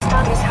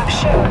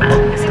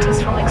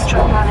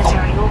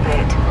extraplanetary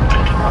orbit,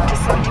 taking up to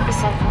 70%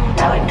 more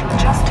time to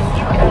adjust to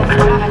new Earth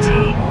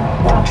gravity.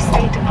 Dutch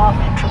State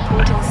Department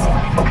reporting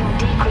significant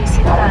decrease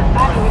in land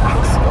value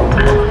across all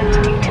departments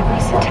due to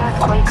recent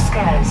earthquake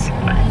scares.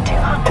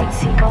 200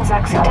 seagulls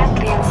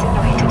accidentally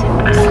incinerated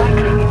in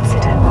recycling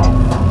incident.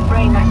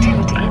 Brain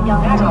activity in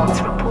young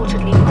adults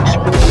reportedly much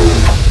lower.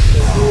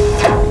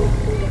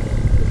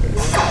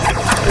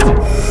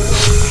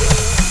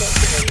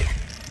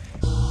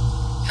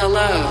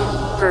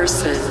 Hello,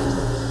 person.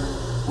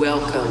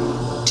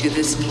 Welcome to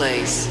this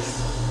place.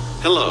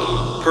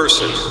 Hello,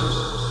 person.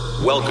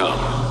 Welcome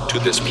to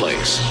this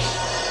place.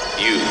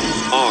 You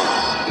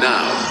are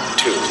now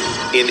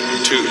tuned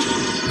into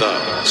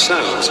the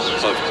sounds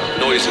of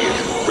Noisy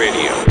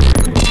Radio.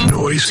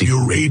 Noisy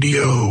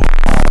Radio.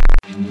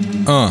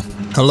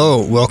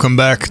 Hello, welcome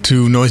back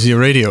to Noisy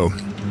Radio.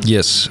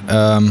 Yes,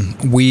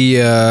 we,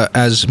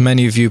 as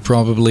many of you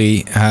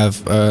probably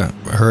have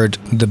heard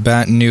the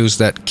bad news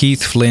that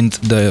Keith Flint,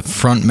 the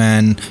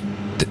frontman,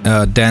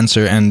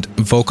 dancer and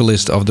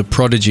vocalist of The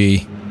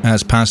Prodigy,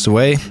 has passed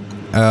away.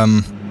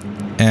 We're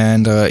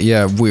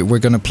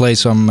gonna play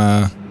some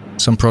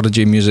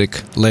Prodigy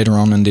music later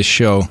on in this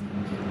show.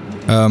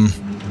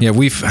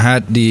 We've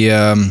had the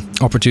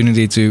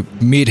opportunity to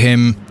meet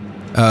him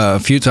a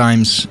few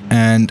times,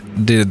 and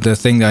the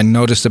thing that I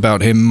noticed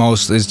about him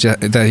most is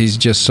that he's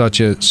just such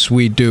a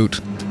sweet dude,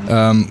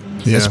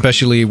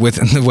 especially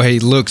with the way he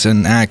looks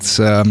and acts.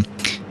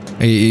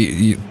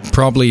 You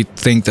probably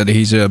think that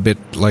he's a bit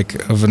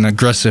like of an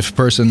aggressive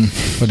person,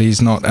 but he's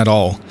not at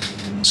all.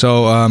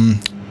 So ever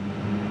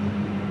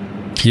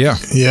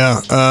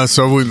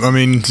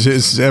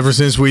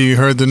since we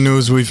heard the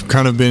news, we've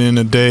kind of been in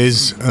a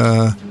daze.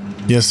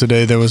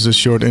 Yesterday there was a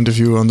short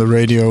interview on the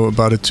radio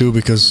about it too,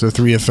 because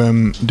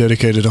 3FM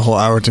dedicated a whole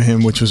hour to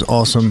him, which was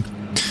awesome.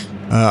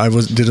 I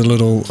did a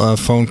little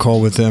phone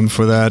call with them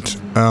for that.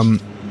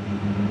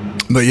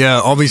 But yeah,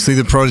 obviously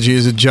The Prodigy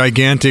is a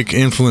gigantic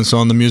influence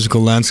on the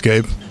musical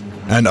landscape,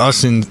 and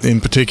us in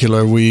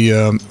particular.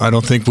 I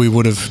don't think we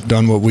would have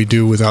done what we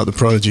do without The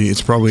Prodigy.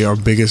 It's probably our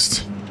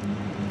biggest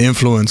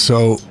influence.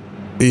 So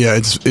yeah,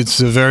 it's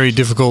a very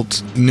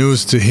difficult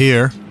news to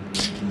hear,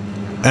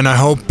 and I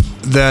hope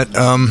that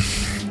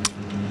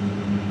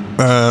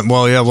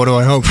what do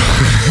I hope?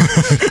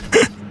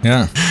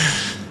 Yeah,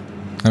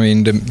 I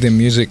mean the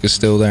music is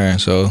still there,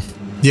 so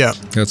yeah,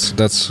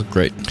 that's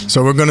great.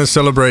 So we're gonna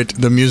celebrate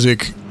the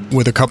music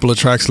with a couple of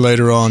tracks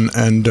later on,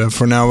 and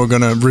for now we're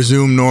gonna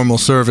resume normal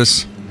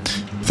service.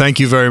 Thank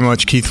you very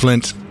much, Keith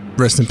Flint.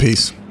 Rest in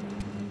peace.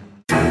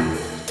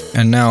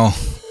 And now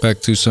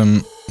back to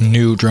some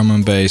new drum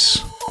and bass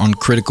on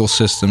Critical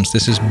Systems.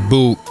 This is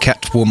Boo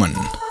Catwoman.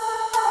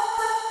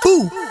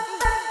 Boo!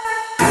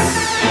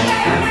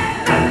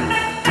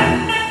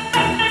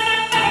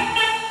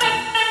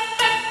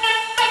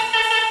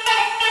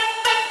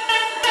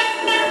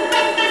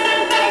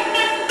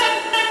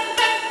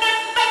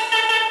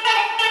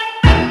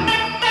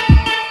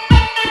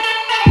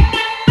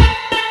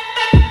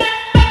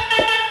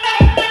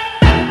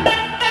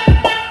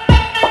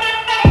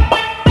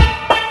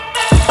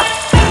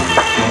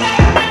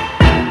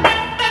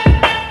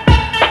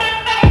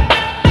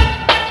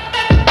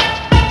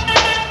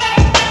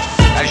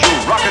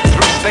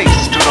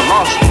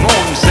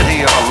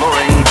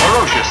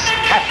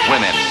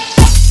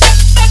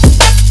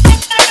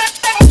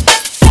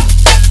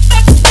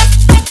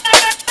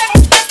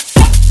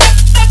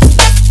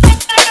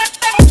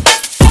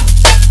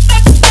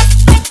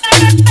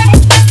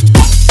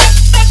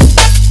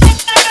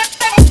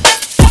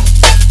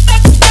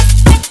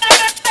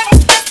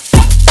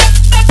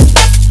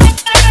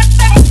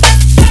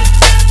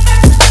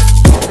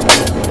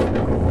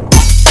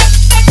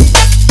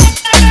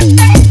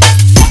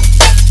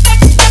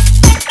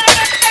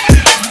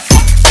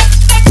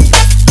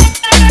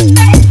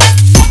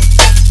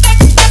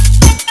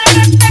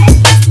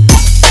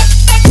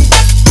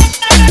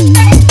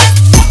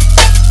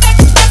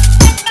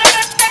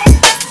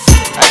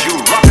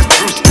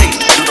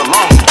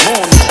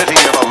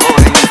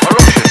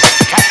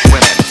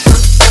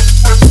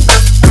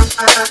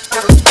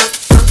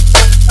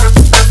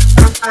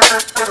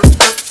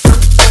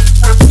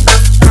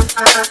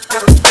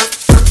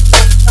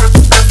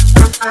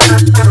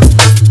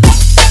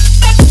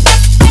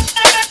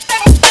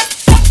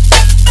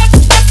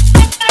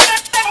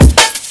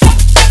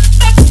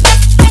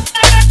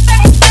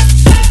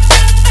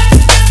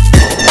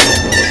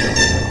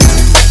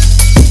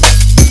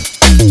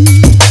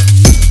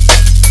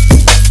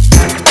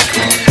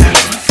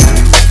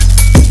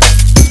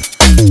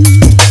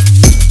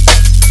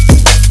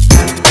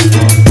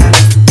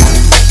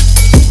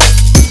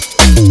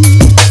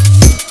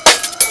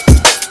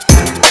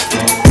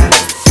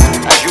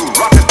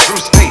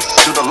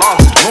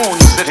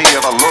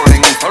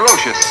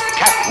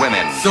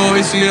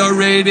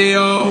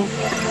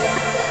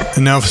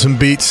 And now for some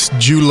beats,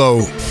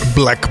 Julo,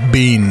 Black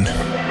Bean.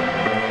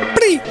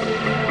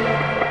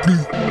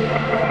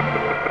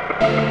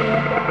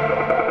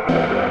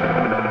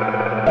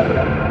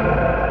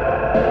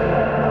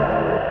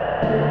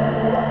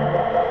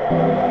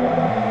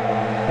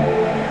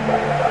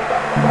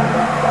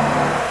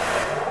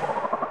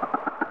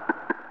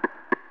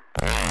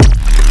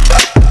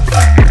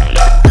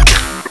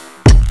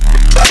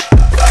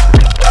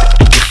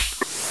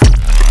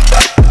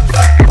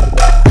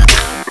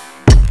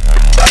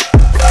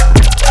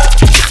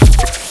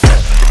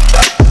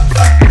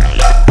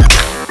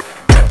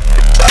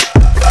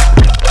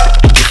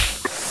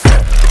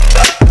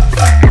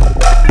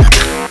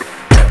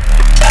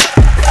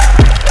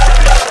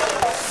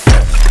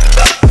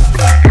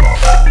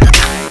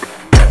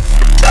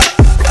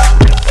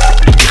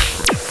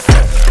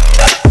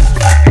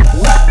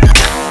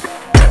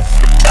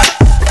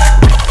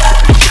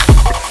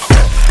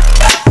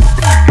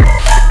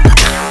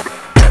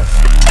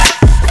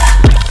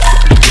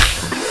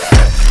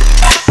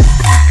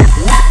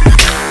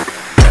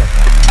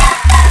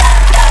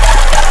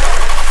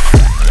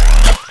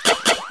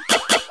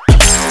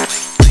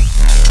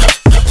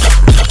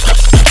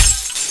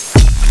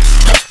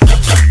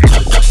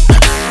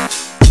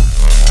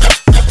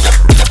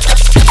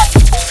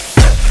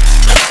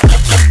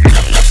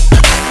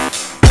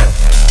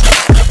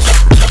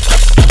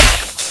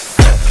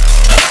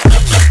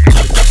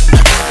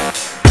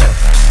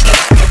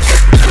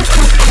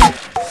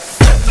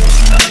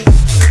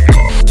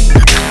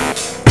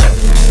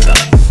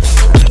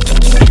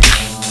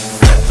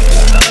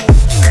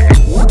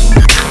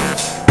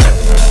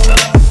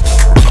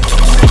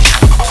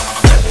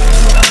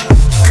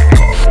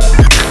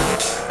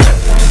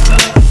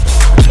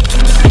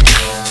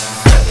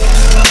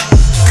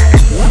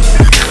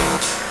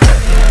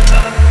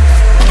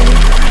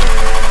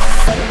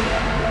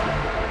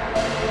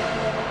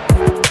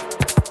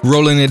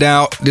 rolling it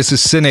out. This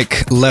is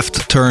Cynic,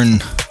 Left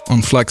Turn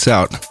on Flex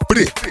Out.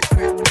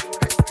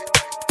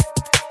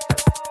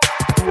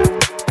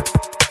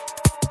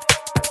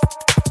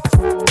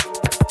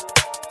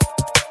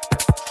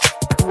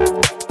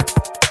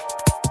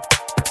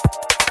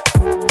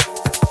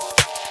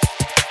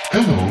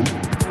 Hello,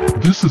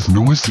 this is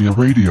Noisia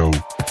Radio.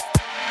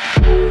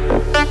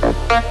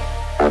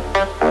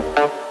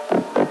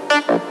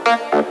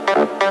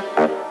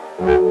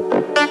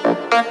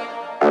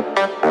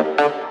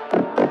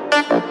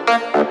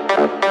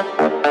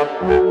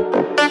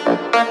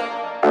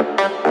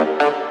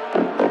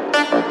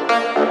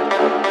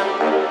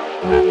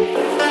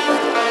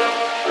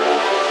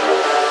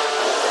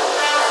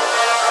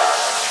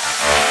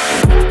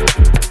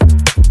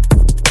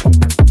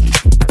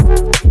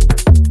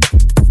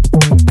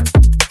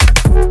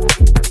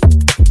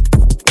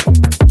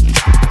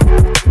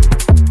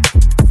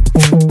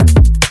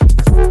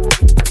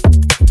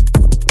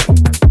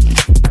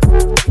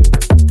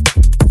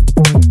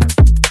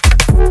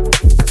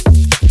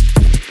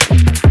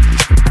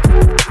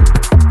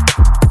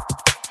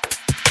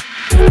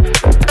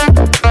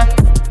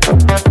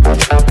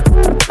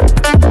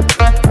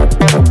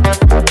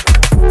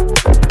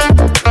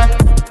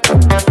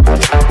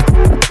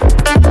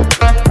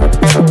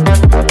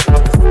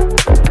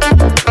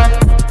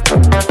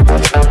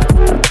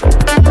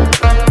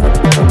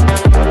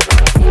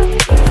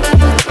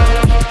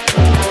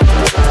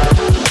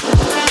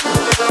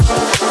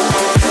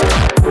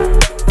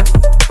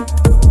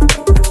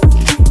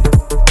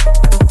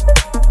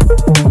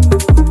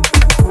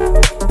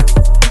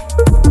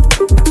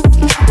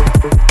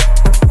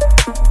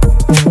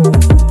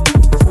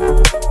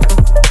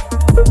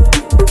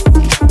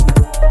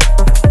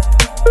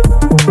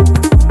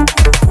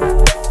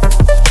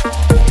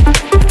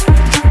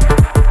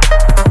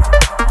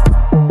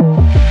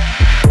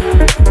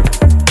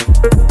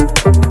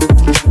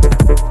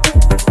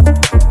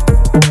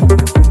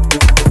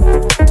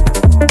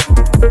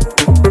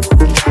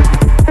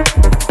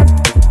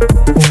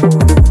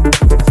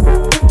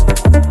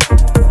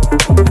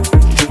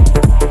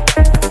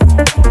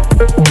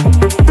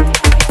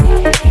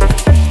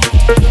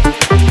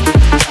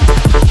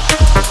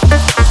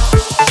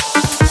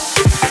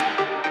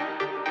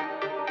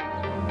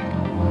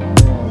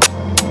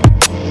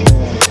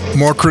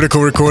 More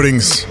Critical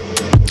Recordings,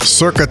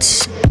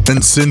 Circuits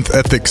and Synth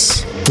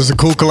Ethics. This is a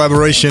cool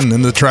collaboration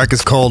and the track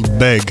is called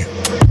Beg.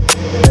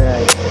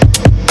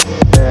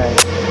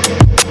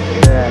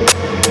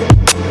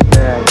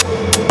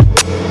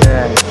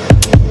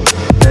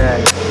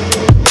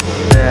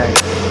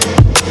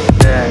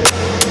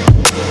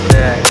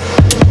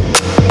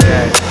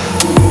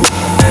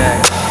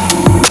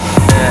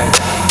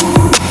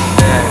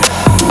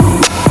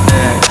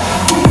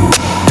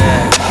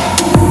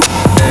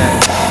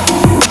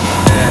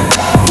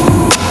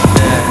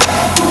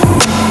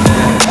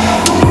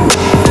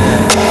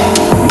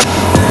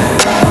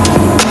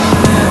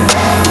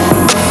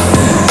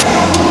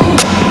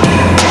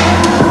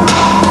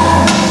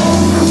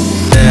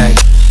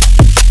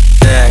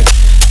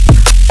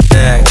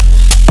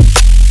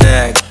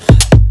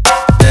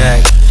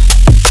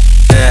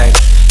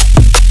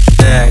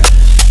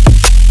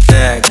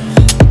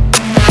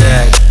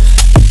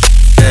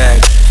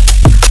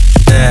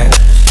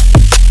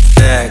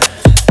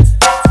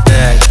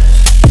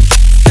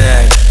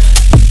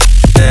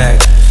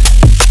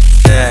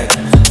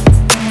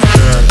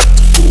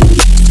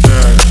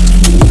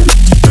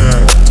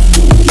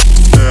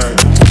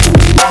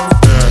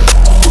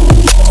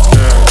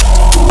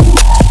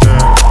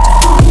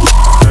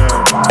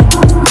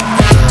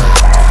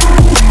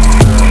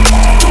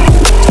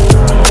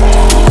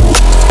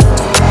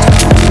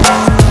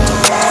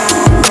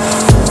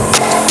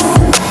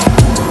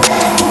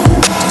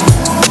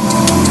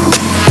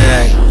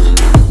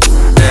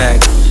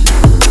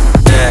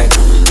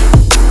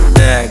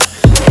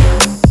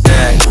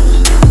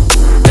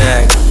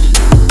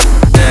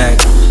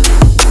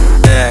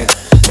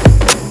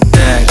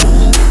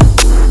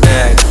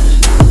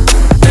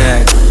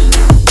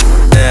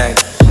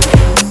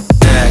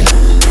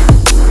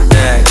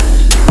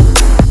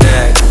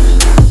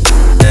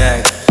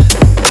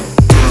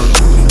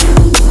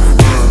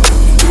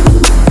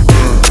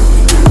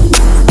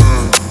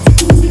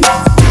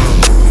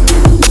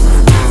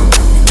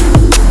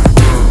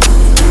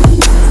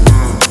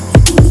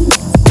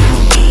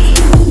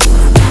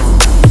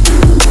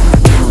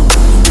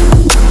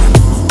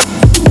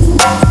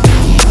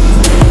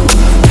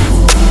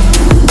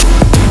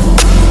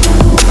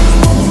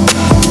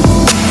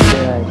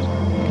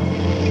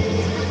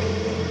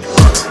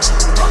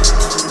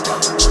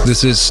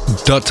 This is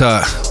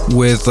Dutta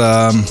with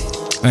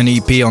an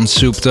EP on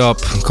Souped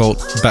Up called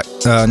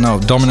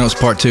Dominoes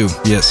Part 2.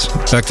 Yes,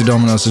 Back to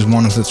Dominoes is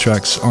one of the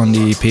tracks on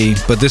the EP.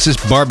 But this is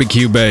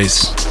Barbecue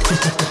Bass.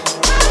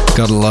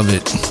 Gotta love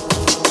it.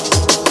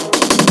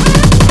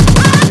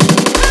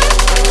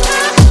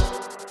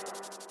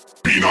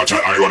 Peanut,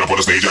 I run up on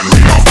the stage and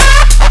ring up.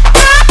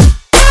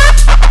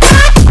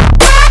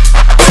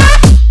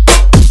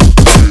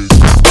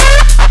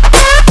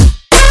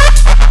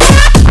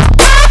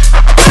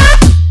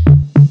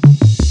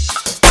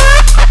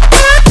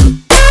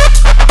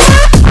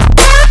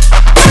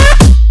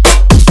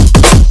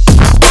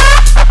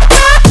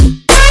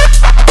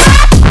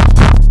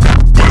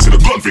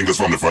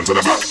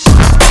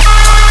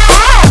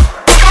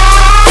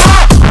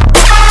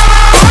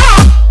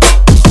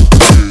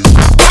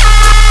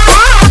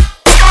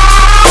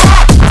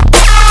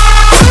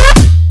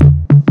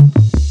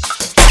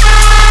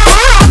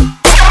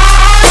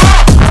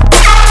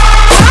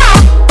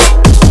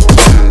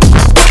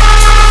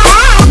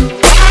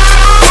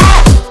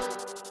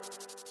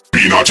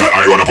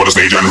 the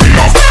stage and reel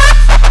off.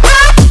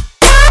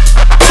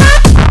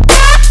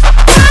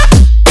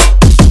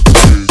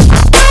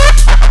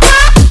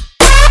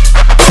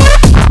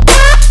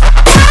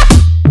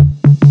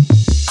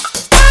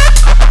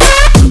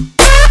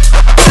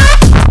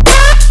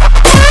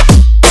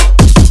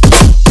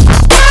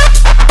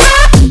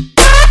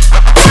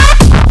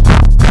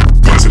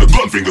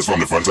 Fingers from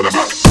the front to the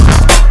back.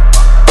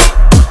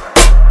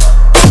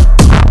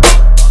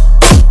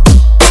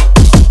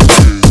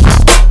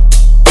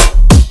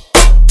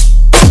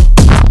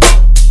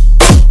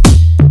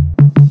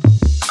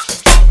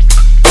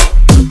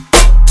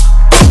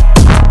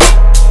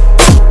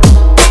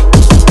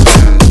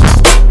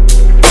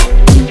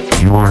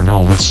 You are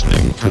now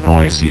listening to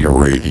Noisia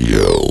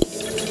Radio.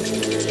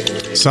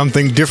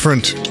 Something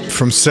different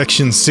from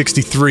Section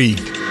 63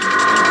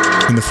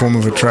 in the form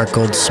of a track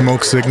called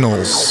Smoke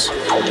Signals.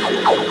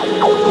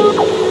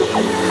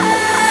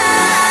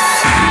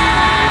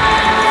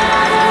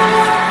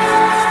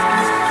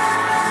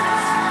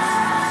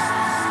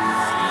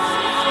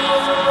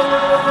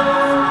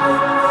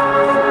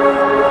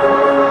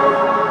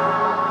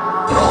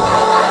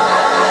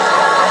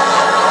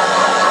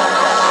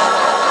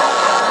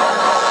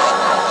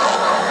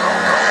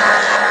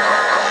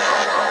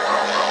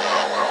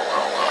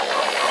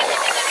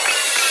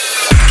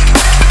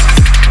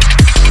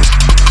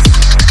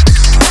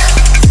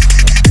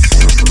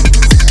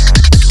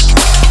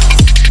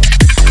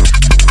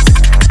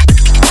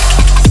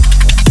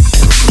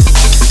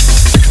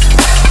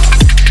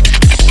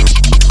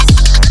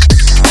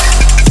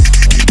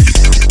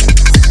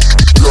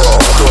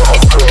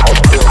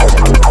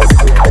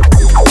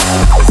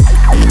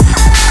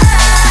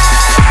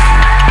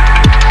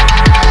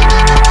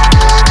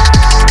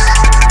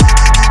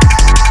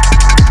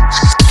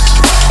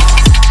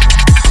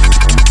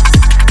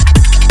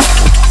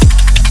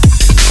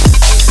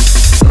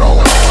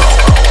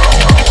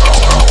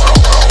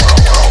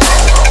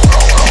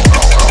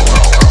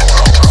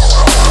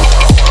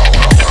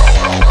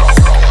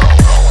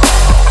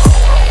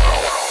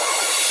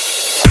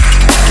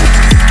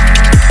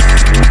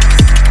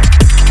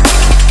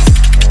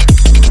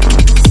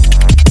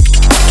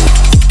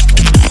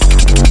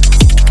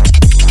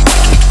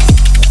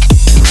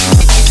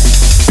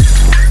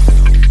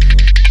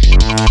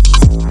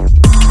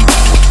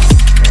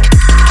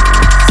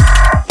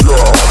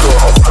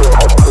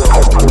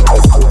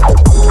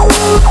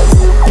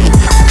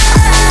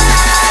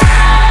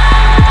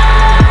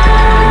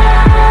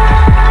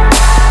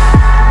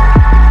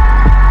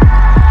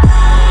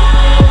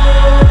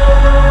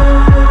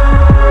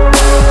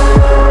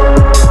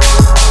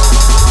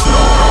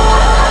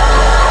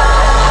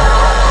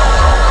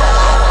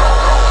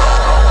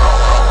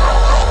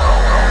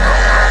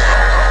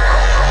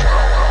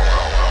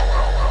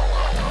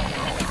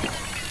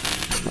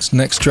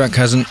 Next track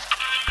has an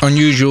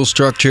unusual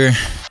structure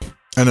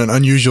and an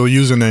unusual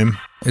username.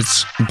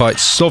 It's by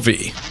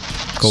Sovi,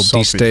 called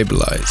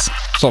Destabilize.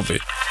 Sovi.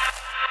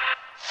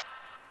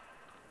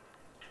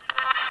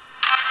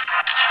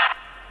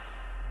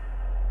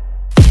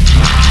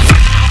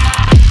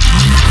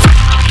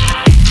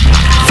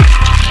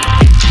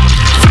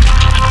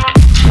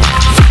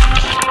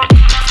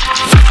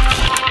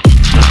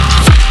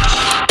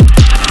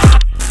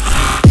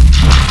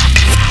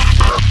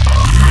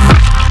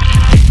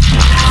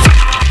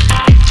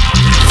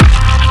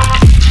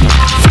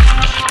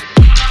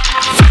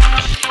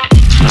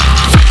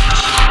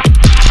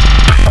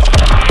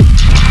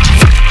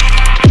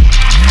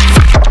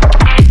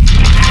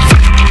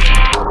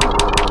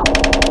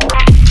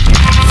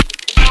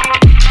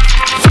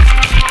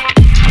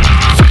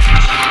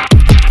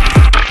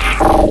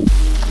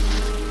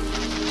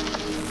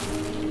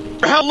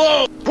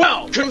 Hello,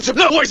 welcome to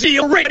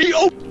Noisia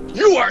Radio.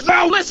 You are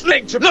now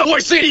listening to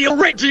Noisia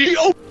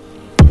Radio.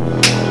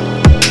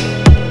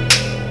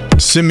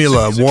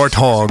 Simula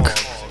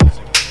Warthog.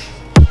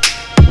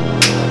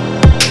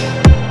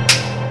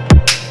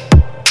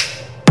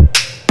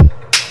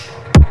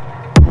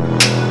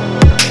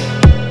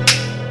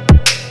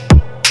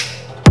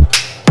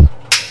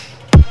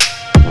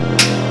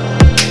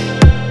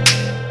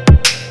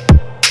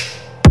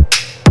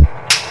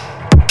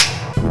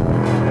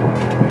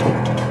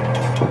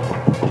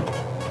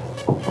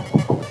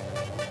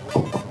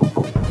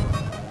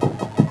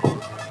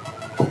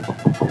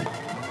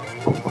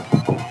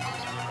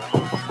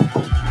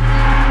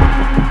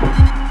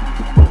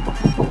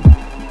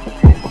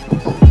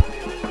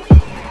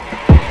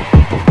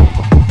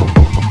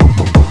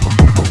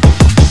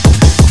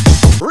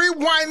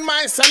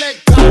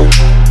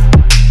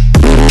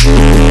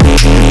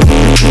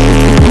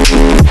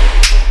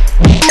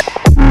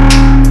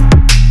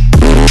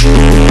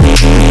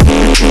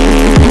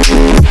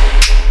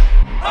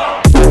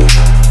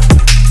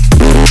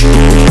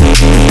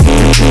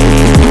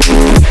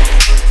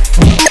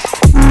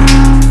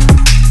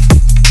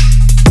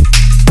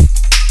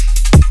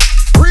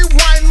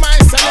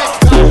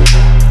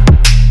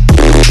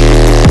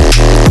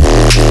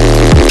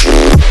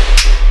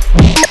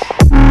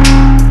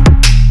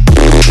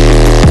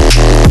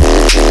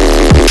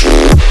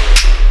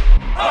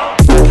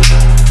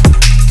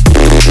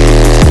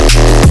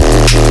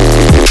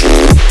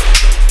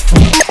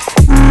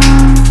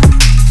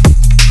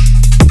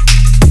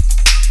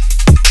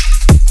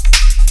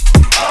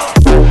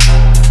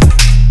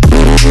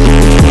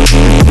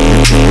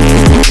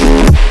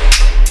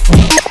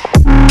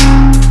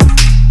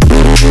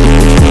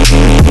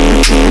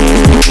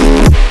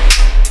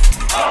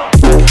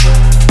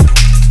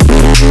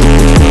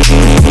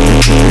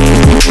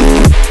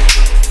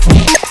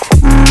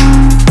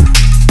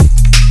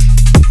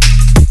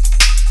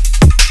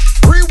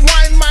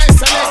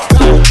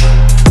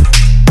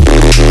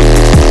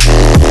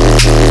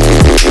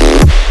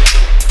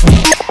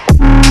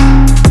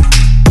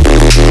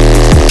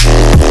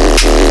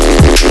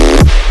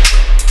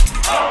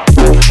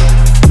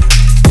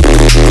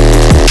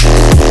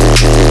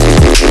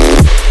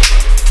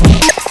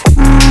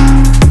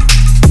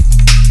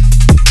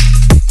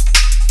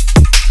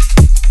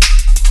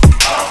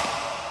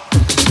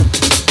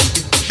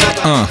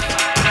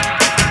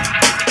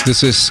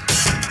 This is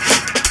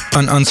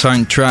an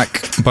unsigned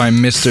track by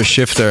Mr.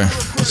 Shifter.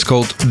 It's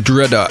called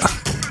Dredda.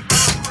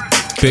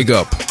 Big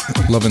up.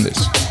 Loving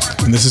this.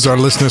 And this is our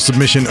listener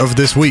submission of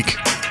this week.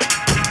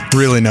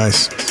 Really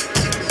nice.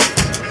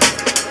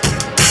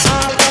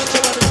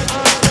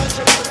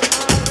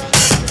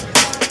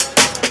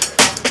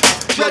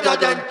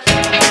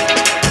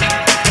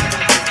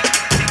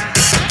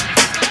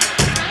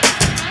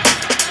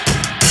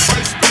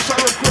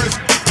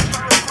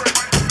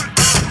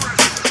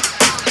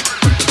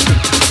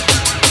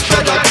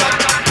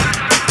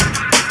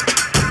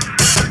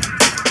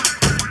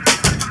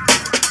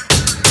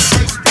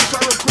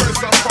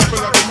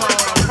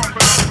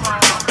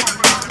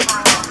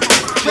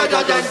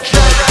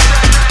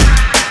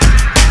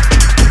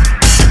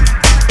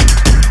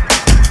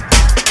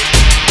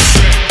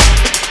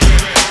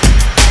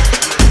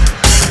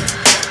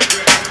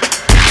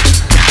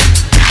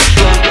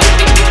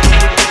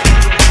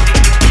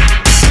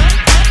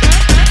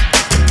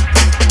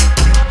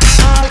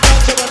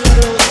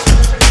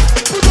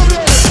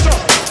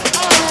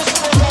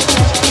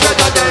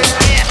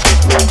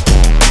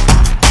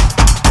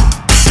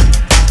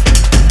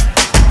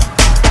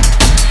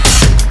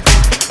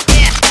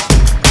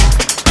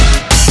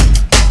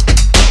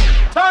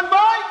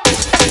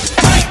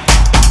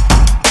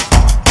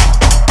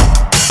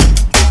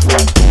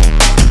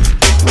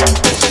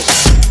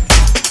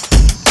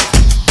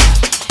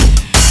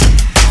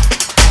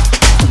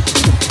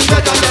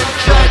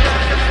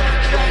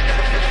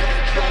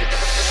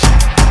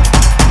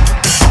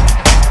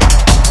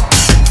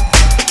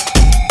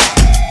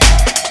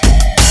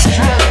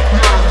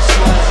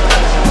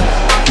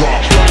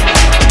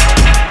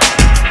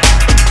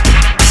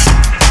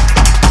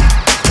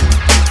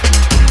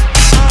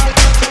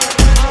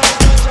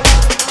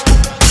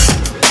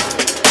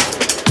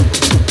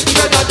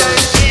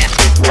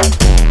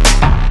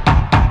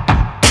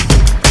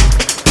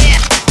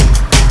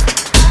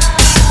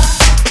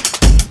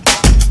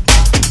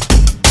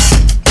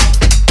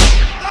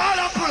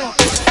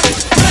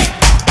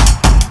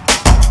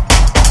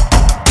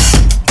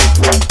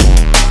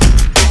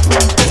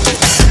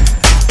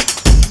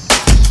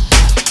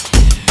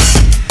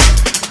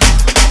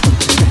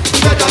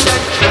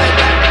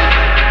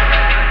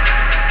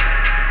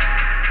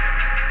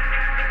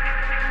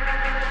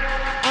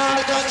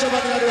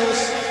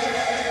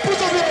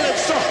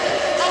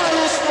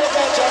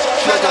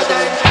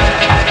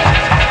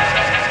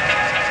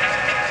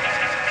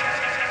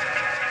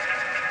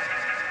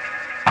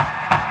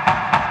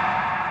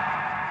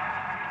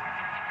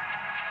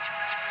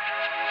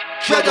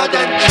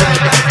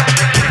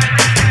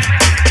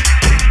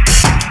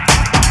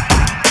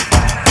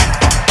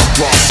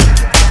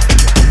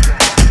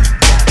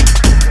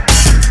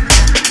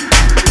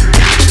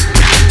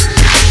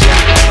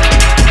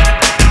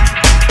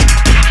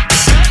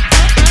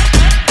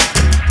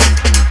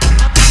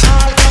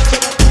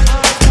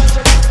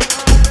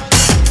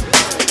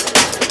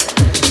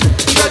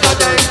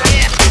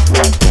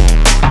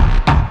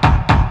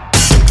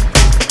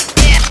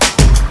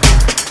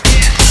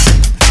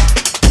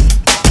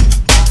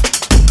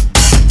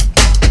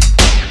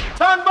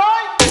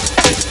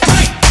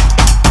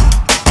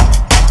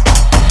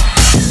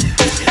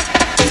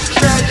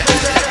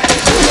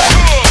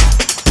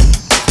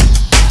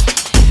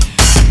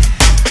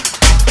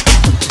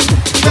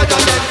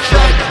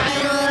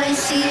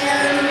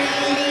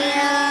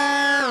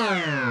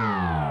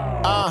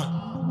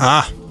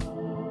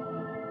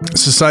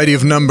 Society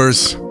of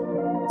Numbers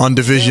on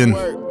Division.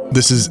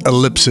 This is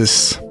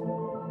Ellipsis.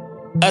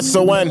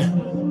 SON.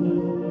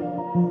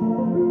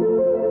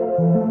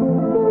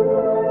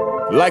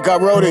 Like I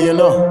wrote it, you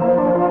know.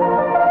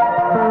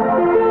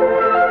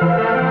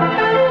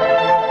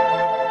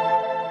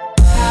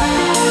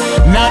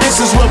 Now this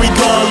is where we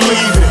gonna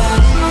leave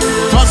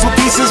it. Puzzle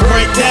pieces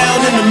break down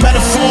into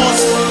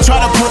metaphors.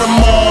 Try to put them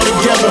all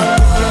together.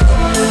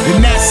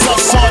 And that's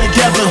us all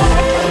together.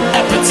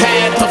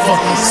 Epitaph of a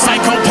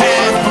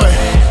psychopath, but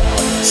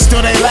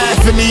still they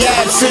laugh in the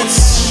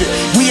absence. Shit.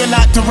 We are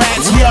not the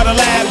rats, we are the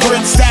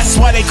labyrinths. That's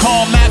why they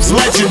call maps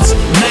legends.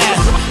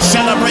 Math,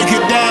 shall I break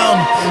it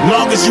down?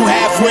 Long as you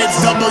have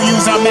wits,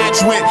 W's I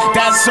match with.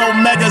 That's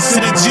omegas to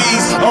the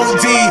G's.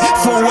 OD,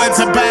 forwards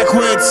and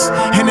backwards.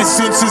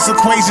 Innocence is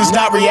equations,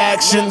 not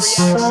reactions.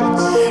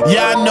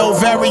 Yeah, I know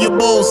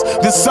variables.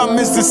 The sum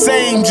is the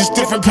same, just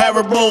different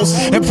parables.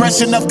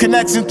 Impression of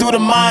connection through the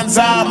mind's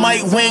eye.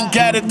 Might wink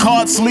at a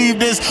card sleeve,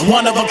 this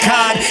one of a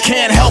kind.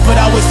 Can't help it,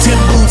 I was Tim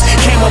Boots.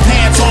 Came with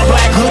pants on,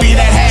 black hoodie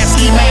that had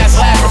ski mask,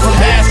 laughing from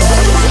past.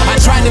 I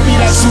tried to be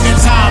that suit in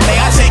time. May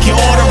I take your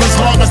order as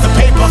long as the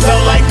paper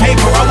felt like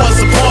paper? I was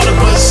supportive,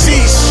 but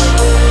sheesh.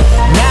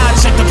 Now I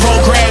check the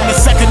program. The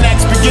second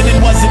act's beginning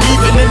wasn't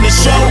even in the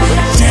show.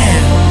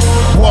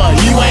 Damn, what,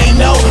 you ain't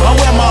know? I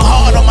wear my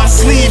heart on my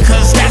sleeve,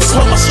 cause that's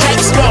where my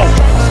stripes go.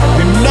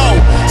 And no,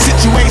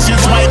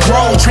 situations might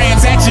grow.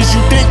 Transactions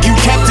you think you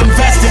kept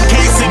invest in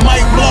case it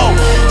might blow.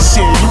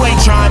 Shit, you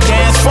ain't trying to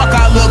dance. Fuck,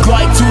 I look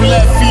like two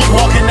left feet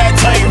walking that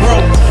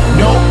tightrope.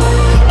 Nope,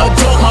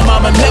 adult my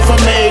mama never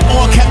made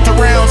or kept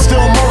around.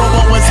 Still more of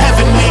what was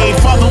heaven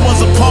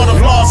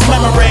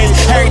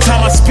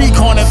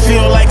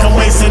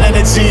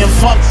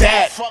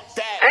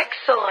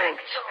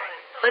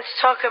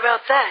talk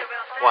about that.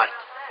 What?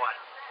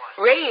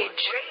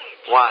 Rage.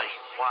 Why?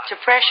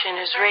 Depression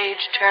is rage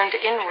turned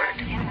inward.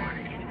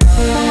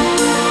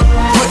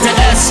 Put the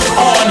S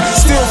on,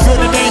 still feel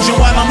the danger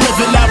while I'm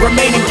living out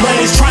remaining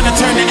plays. Trying to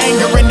turn the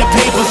anger into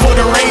paper for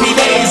the rainy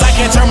days. I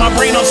can't turn my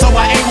brain off, so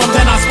I aim up,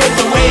 then I split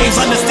the waves.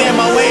 Understand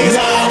my ways,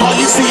 all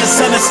you see is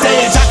center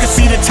stage. I can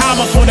see the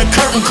timer for the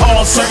curtain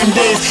call certain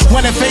days.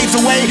 When it fades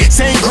away,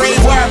 same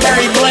grave where I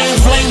bury blame.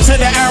 Flame to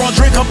the arrow,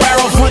 drink a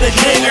barrel for the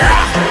king.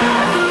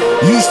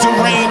 Used to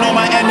rain on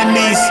my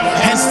enemies,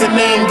 hence the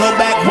name, go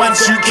back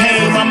once you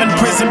came. I'm in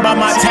prison by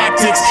my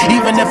tactics,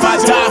 even if I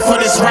die for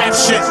this rap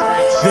shit,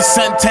 the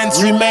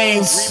sentence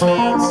remains.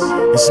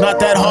 It's not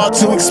that hard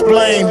to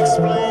explain.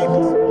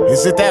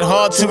 Is it that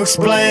hard to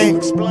explain?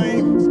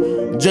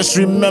 Just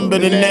remember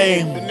the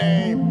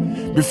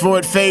name before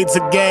it fades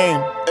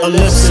again.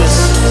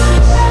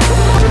 Ellipsis.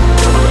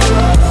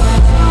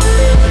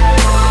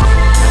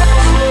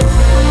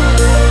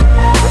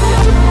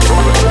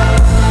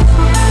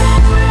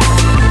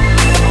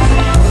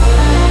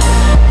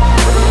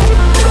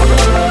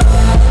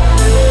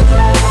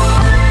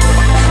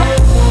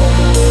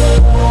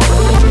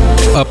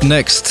 Up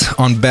next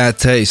on Bad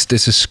Taste,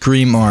 this is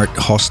Scream Art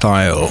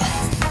Hostile.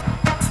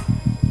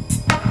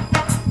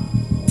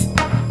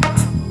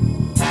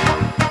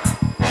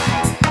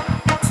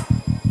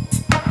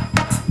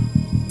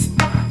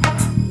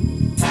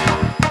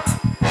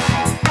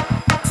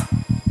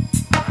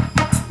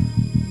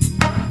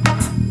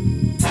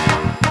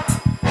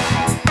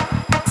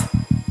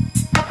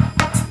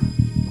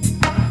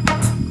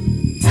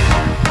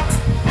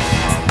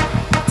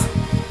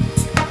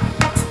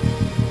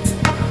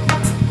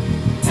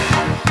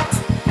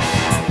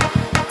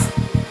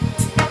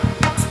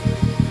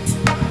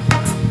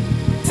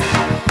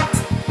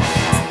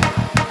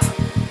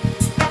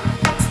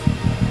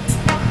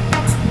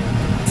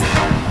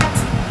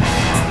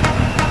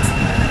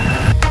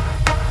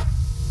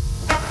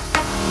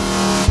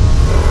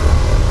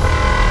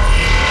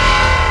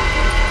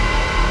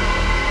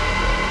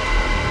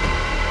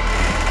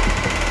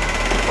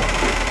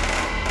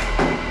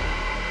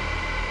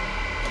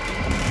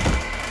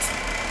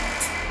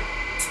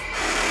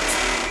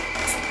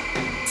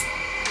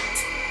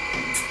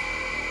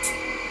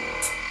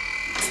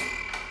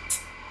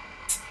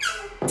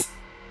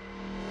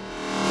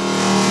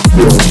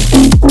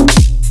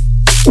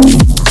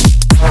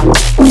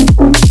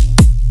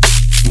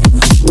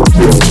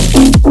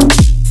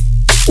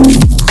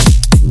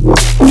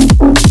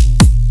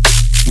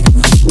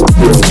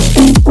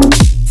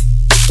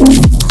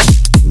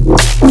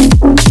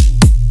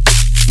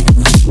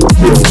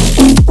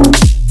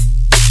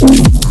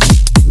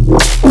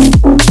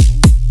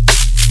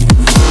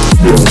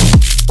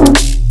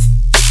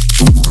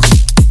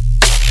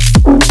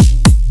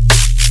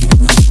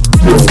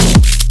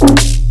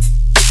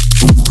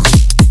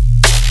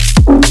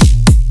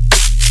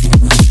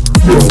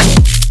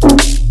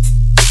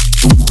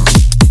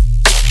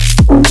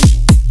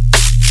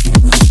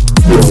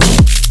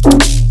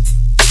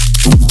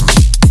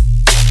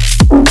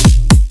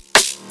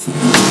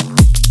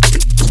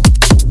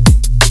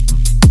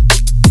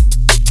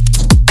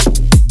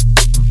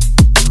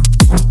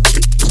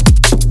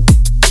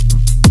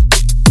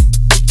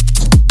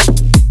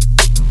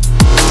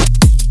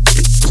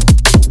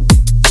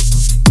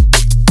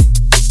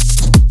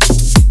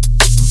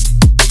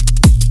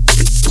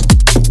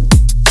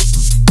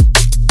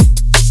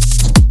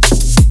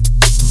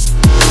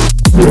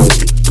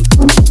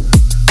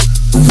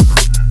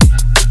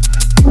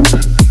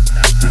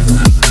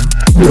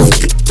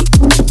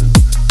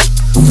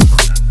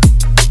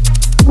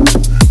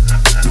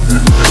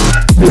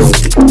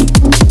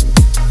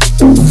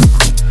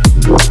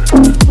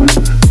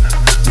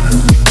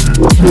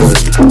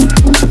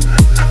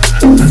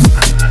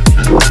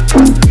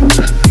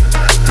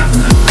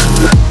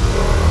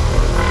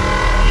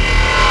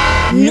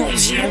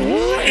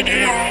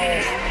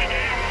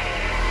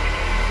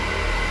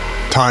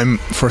 Time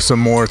for some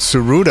more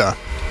Tsuruda.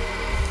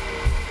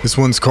 This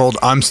one's called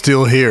I'm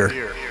Still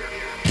Here.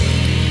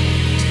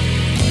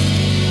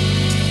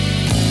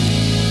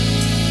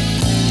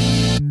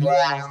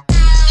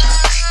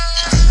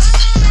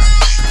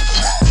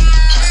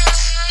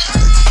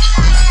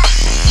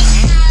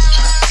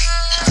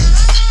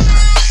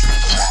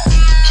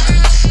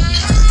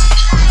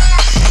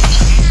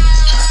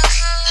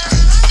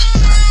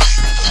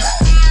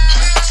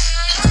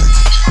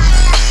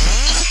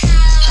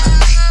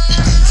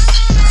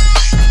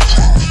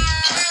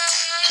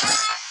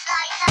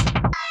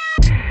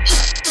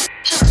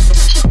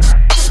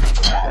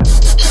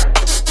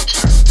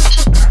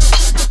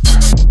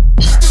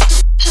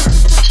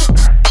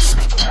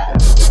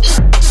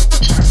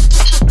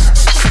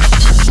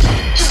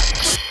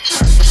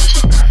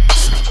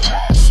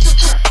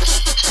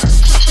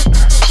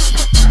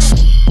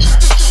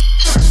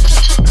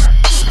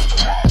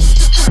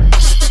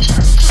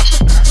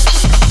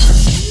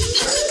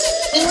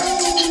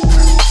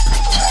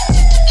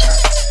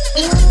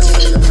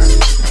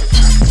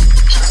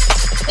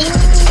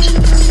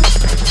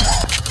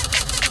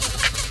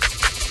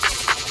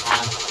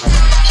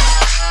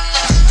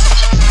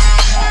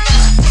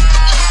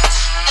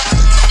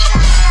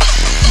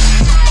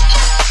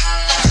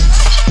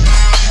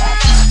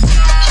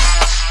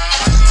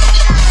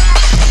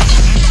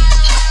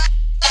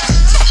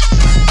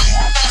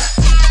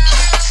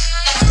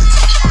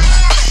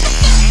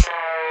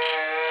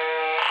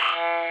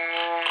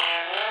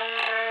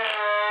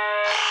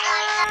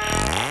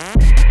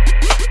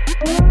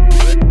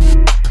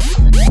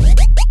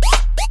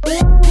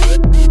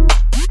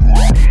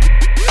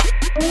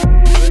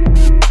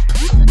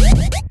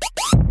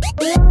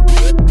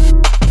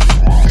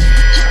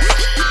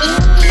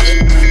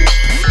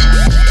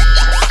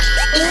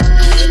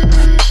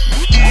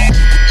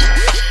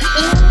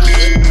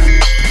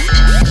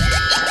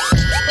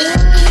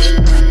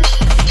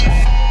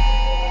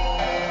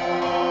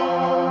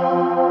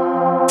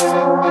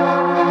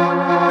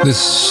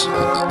 This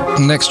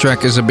next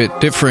track is a bit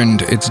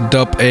different. It's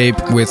Dub Ape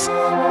with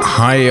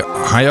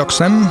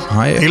Hyoxam?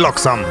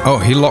 Hiloxam. Oh,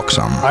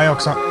 Hiloxam.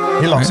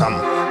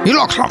 Hiloxam.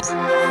 Hiloxam.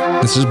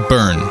 This is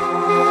Burn.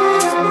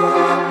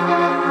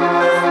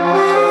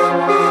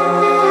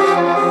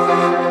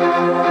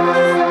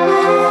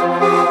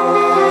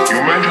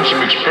 You mentioned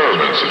some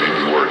experiments that he'd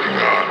been working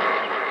on.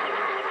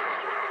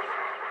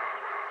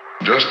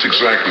 Just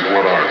exactly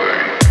what are they?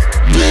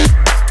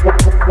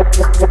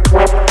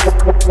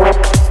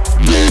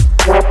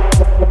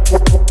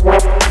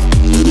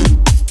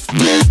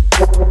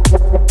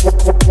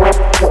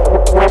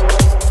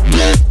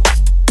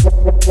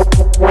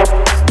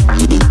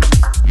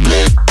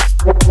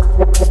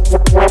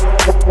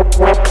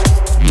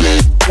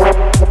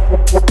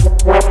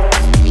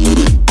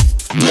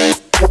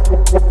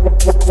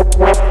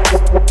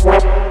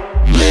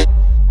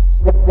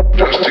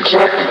 Just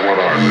exactly what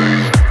are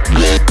they?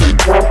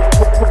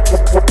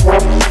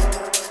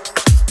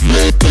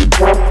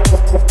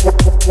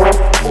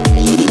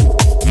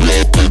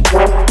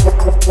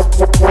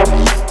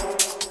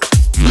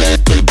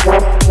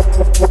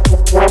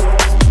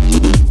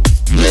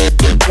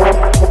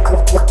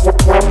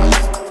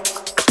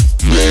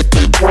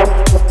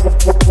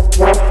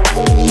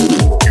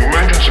 You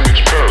mentioned some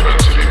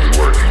experiments that he'd been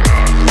working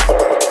on.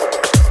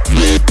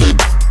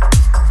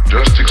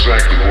 Just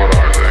exactly what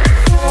are they?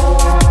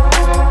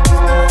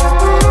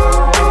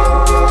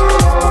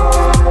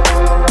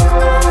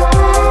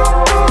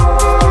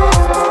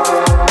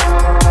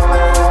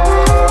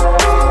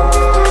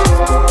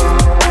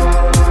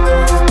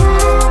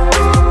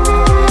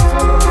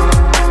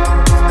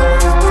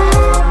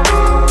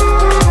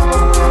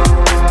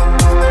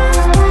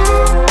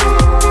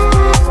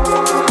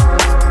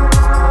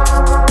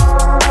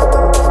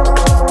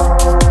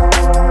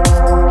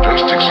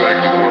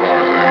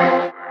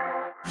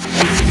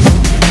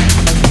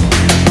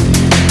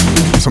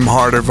 Some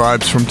harder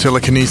vibes from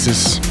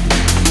Telekinesis.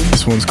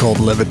 This one's called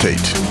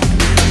Levitate.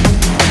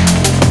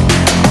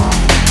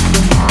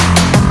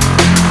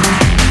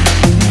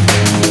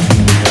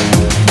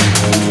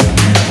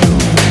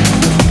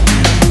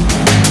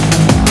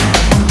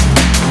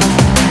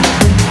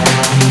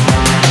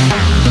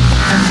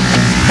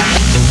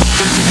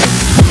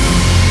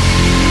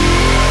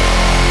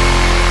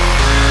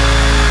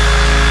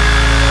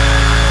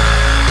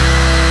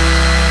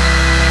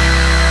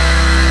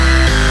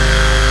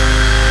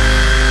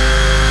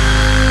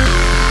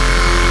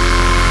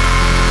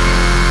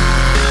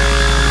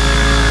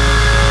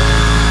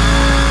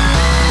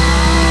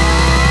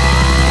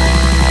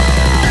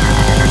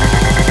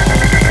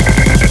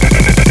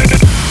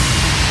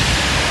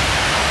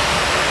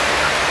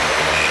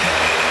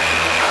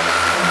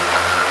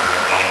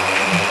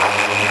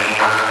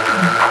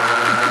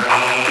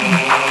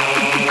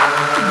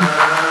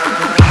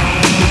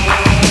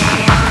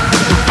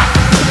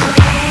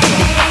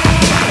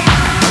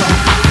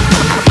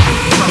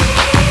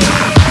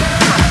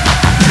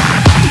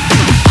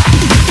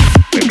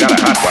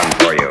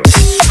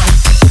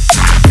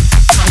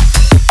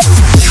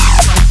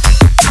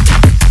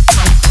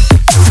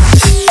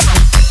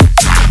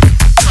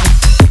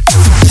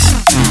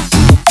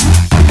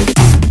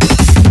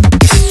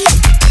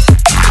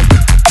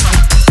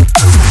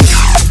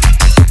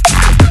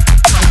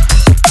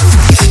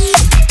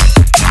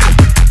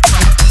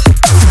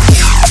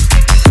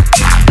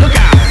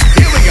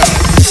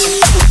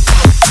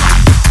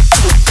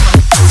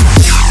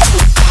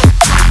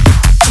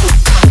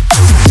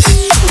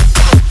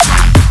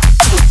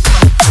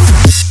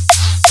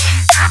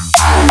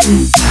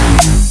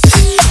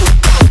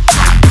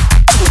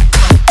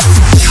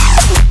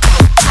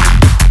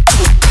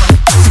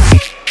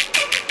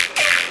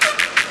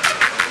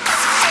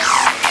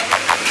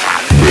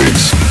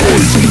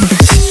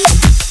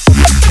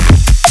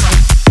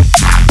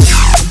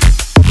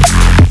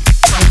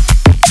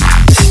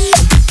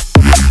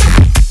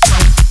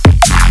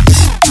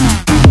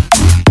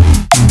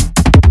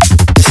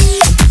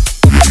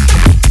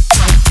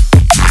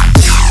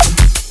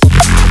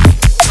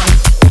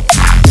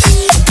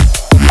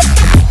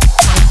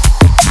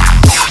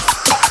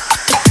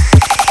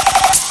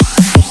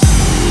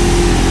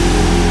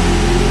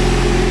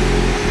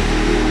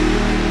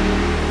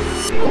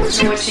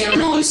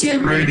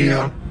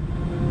 Radio.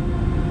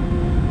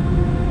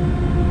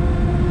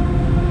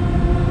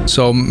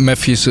 So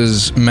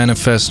Mefjus's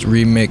Manifest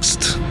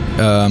Remixed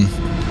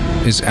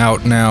is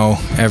out now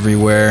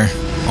everywhere.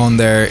 On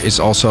there is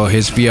also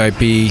his VIP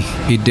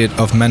he did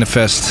of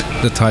Manifest,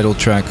 the title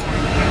track,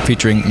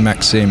 featuring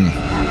Maxim.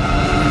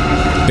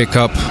 Pick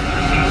up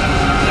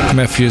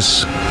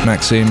Mefjus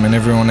Maxim, and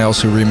everyone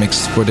else who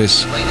remixed for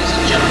this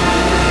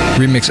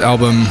remix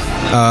album,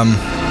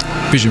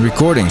 Vision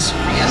Recordings.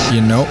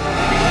 You know?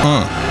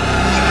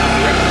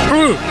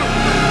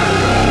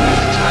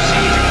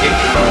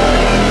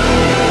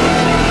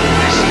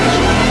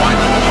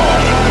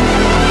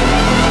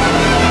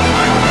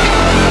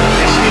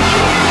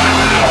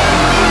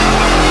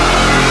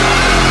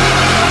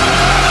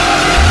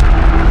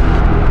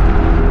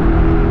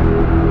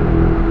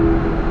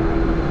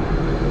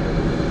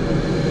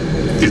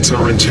 It's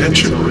our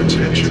intention.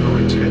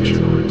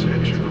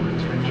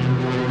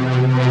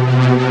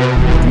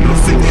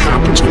 Nothing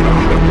happens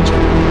without it.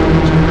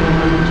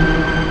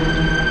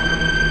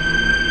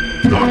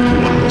 Not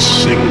one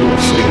single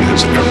thing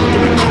has ever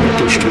been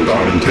accomplished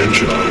without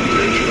intention.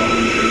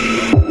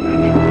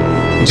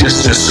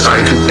 Just this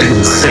kind of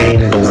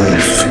insane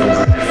belief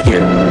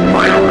in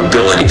my own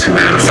ability to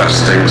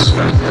manifest things.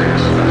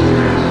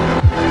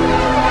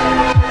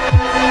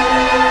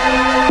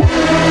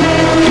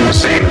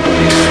 Insane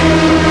belief,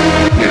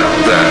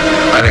 that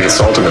I think it's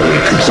ultimately a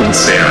complete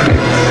sanity.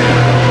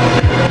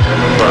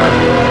 But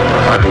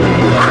I believe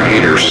we're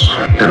creators,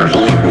 and I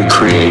believe we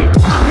create.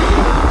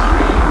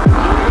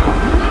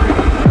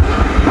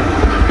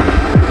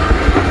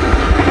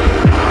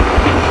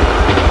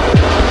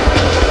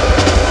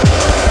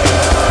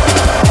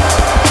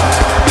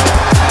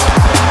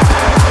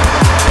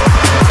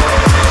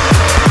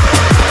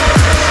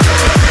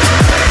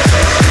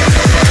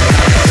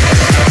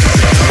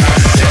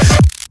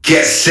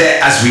 Get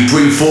set as we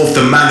bring forth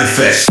the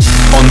manifest.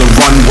 On the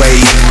runway,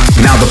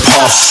 now the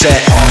path's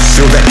set.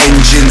 Feel the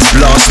engines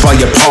blast by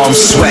your palm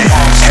sweat.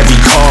 Heavy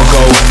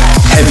cargo,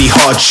 heavy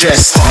hard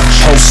chest.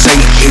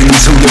 Pulsating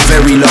till your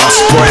very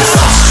last breath.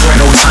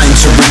 No time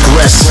to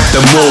regress.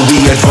 The more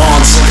we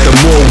advance, the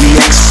more we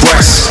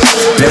express.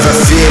 Never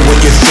fear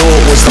what you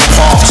thought was the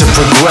path to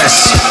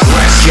progress.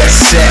 Get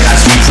set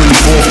as we bring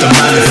forth the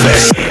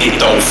manifest.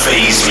 It don't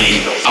faze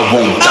me, I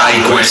won't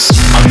digress.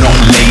 I'm not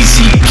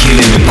lazy,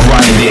 killing and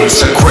grinding.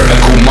 It's a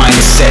critical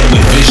mindset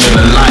with vision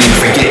aligned.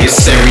 Forget your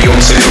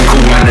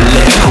stereotypical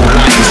analytical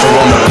lines. We're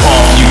on the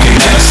path you can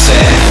never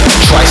set.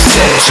 Try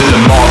step to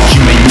the mark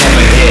you may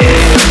never hit.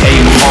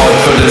 Aim hard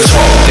for the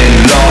top, then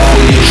laugh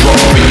when you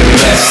drop for your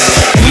best.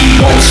 We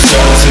won't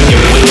stop till you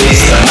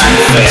witness the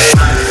manifest.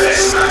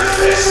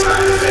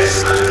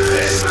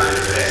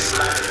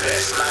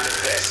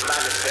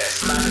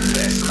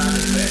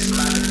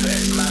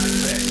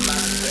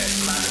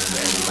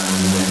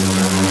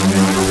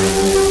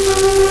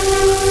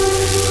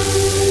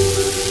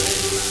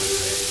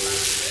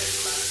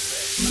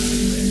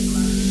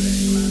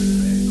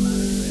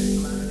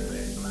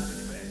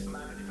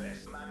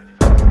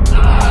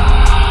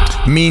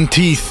 Mean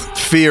Teeth,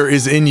 Fear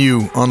is in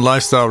You on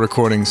Lifestyle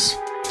Recordings.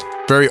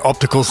 Very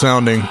optical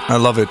sounding. I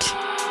love it.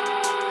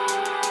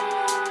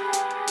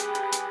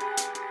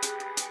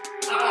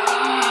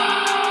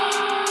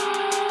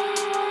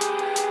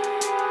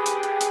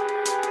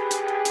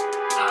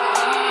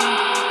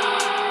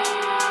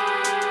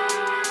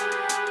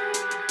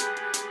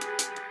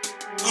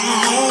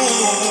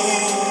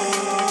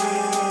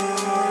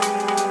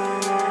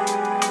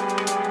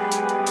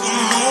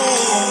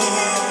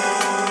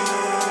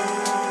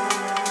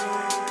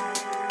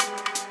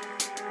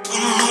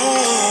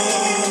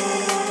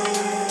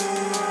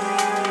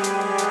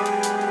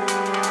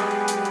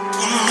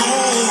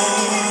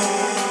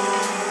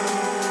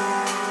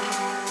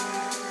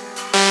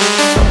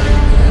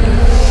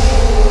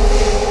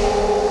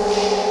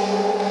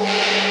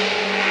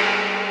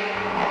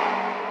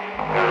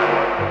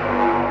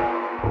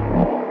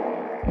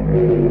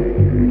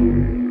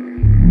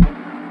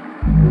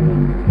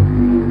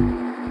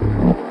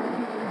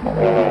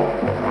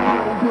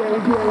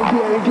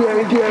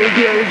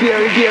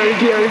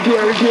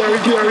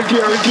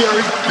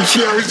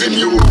 Fear is in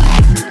you.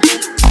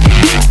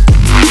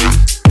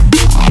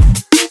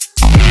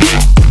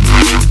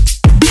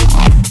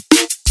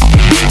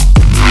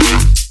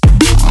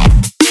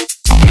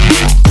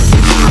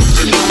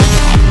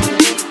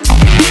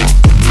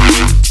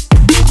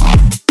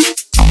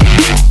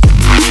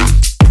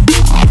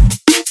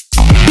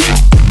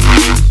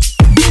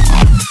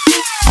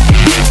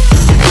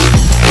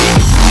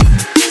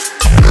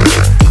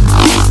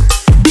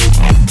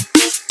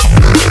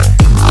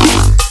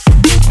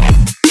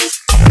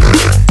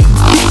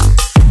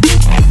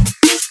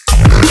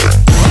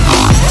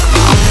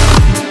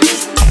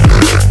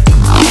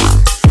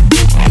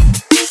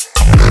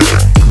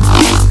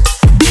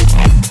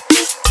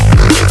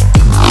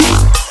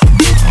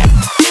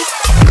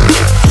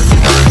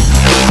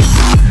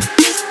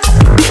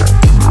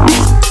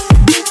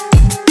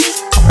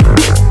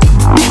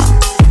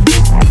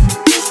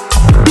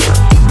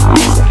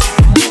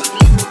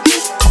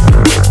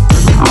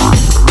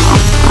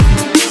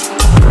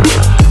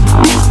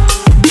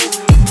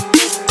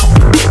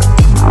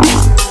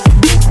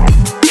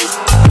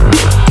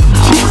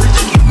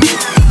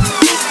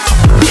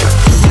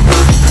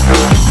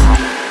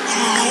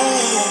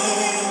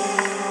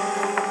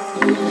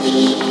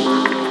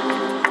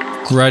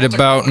 Right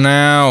about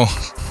now,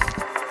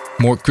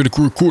 more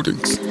Critical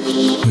Recordings.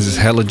 This is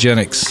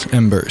Halogenics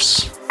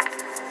Embers.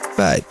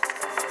 Bye.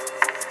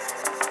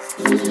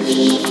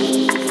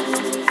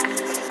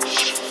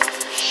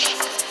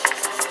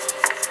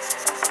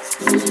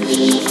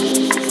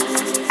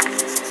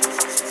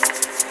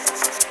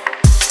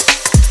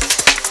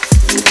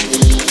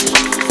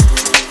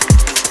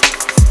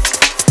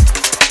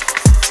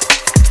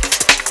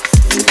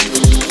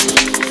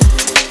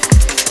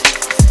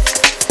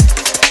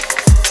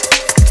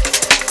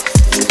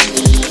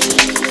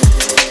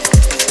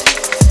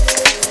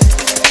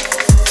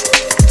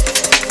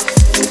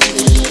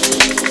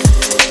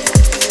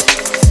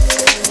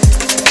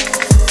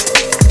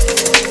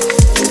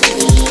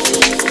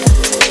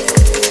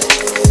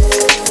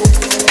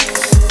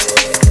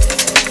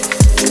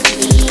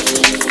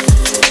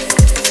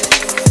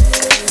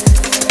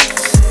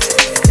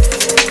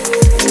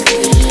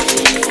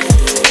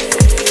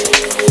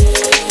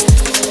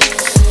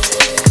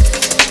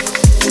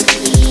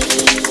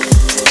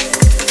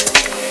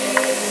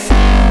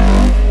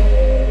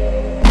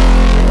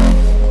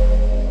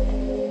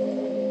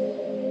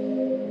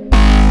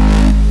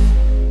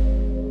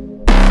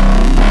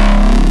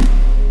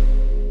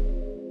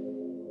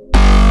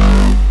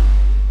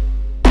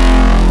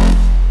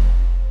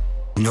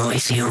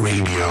 Noisia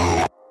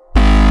Radio.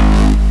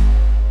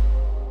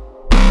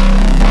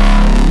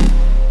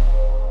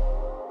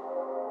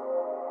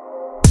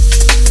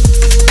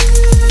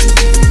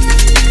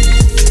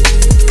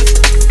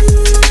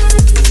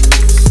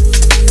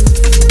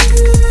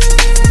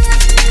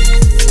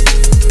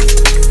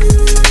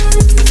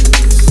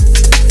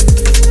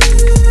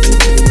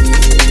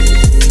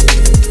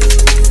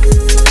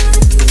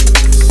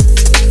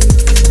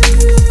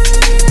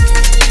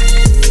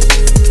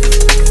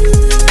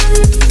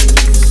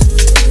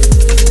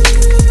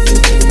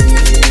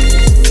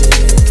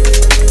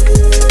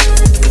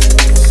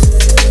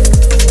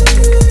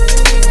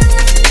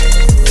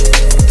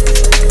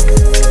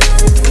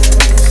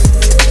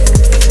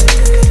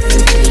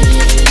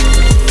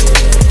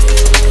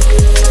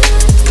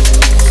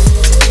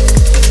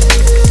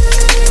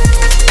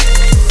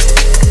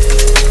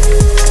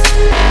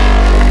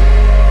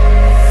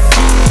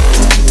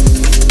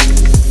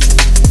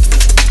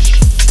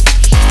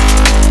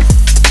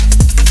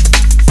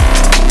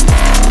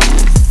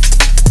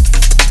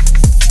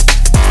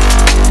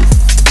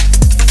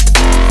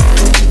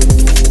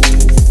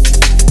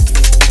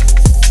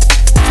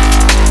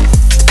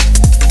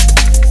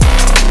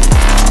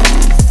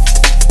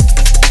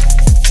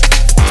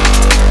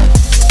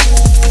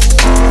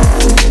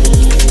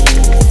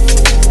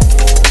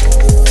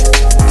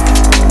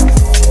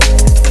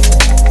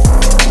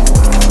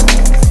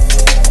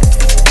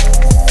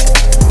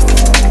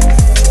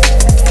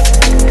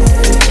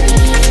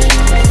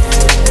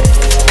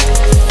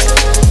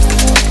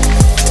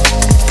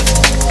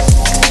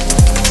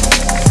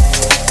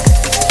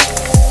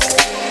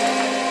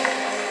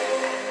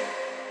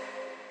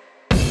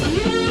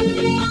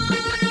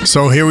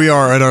 So here we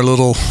are at our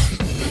little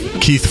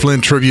Keith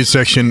Flint tribute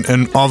section,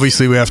 and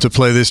obviously we have to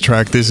play this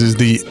track. This is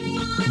the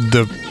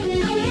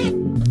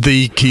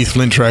Keith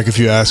Flint track, if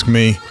you ask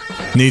me.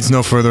 Needs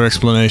no further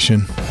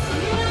explanation.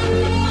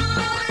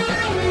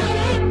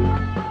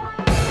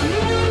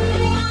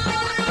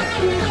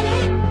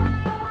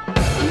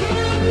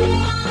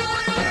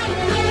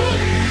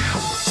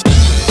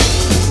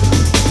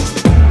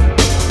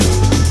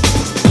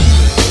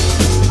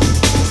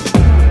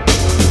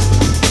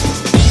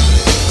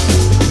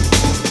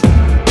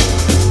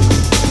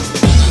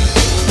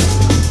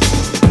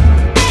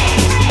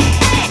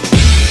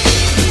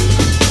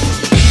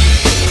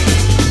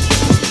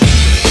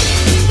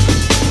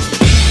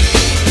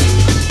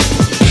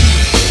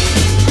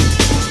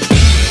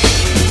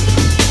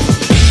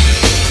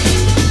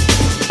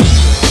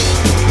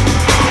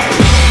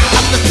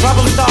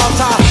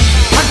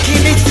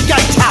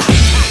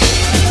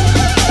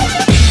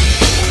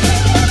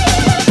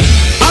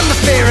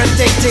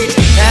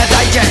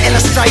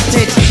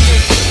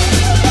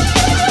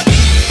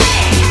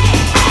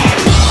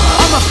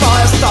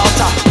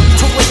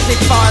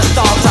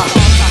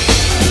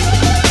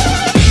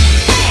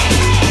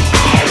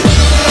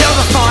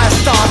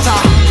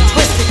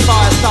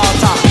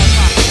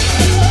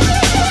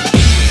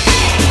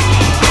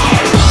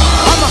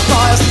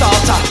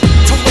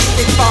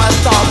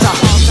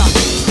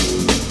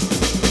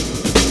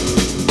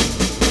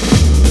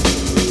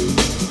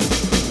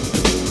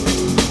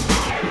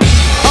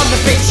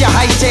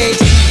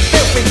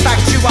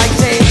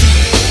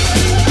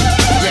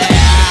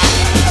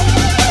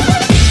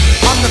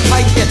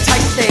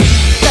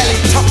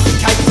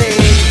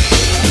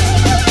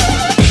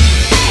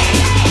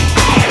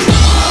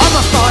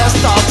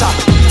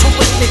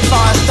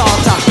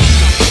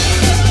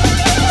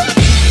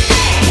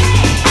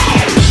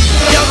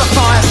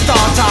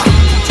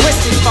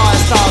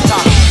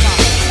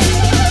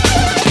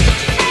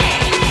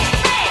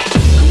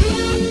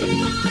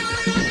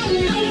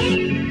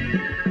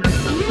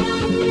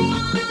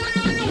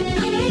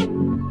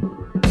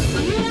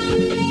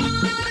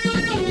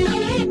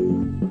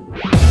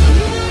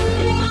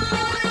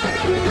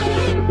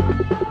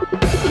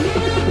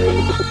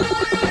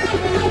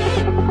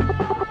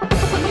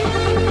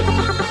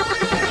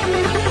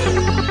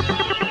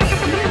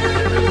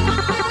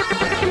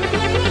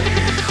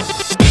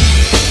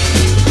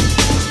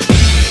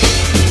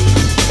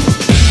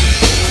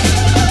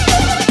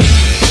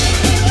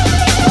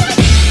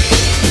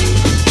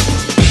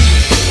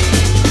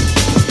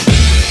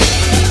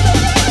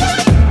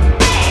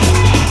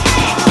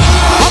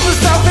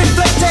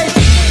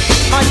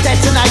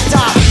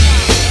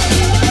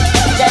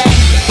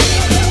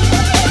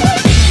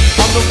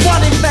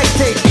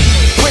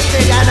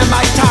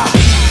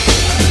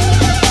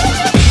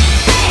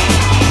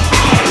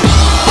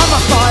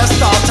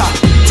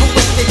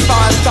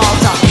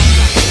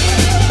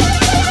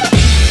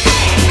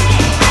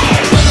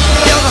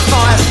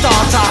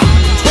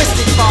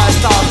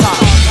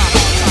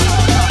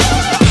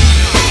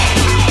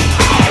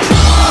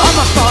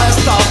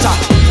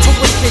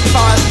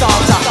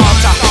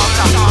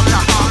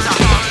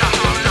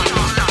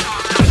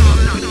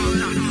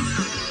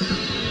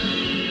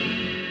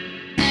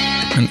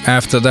 And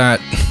after that,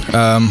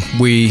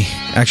 we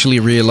actually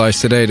realized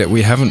today that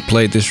we haven't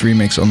played this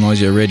remix on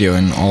Noisia Radio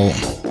in all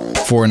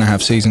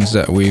 4.5 seasons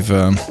that we've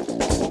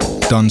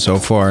done so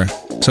far.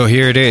 So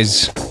here it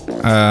is.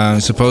 I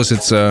suppose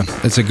it's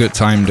a good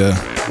time to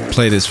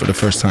play this for the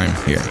first time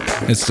here.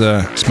 It's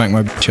Smack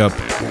My Bitch Up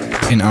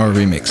in our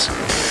remix.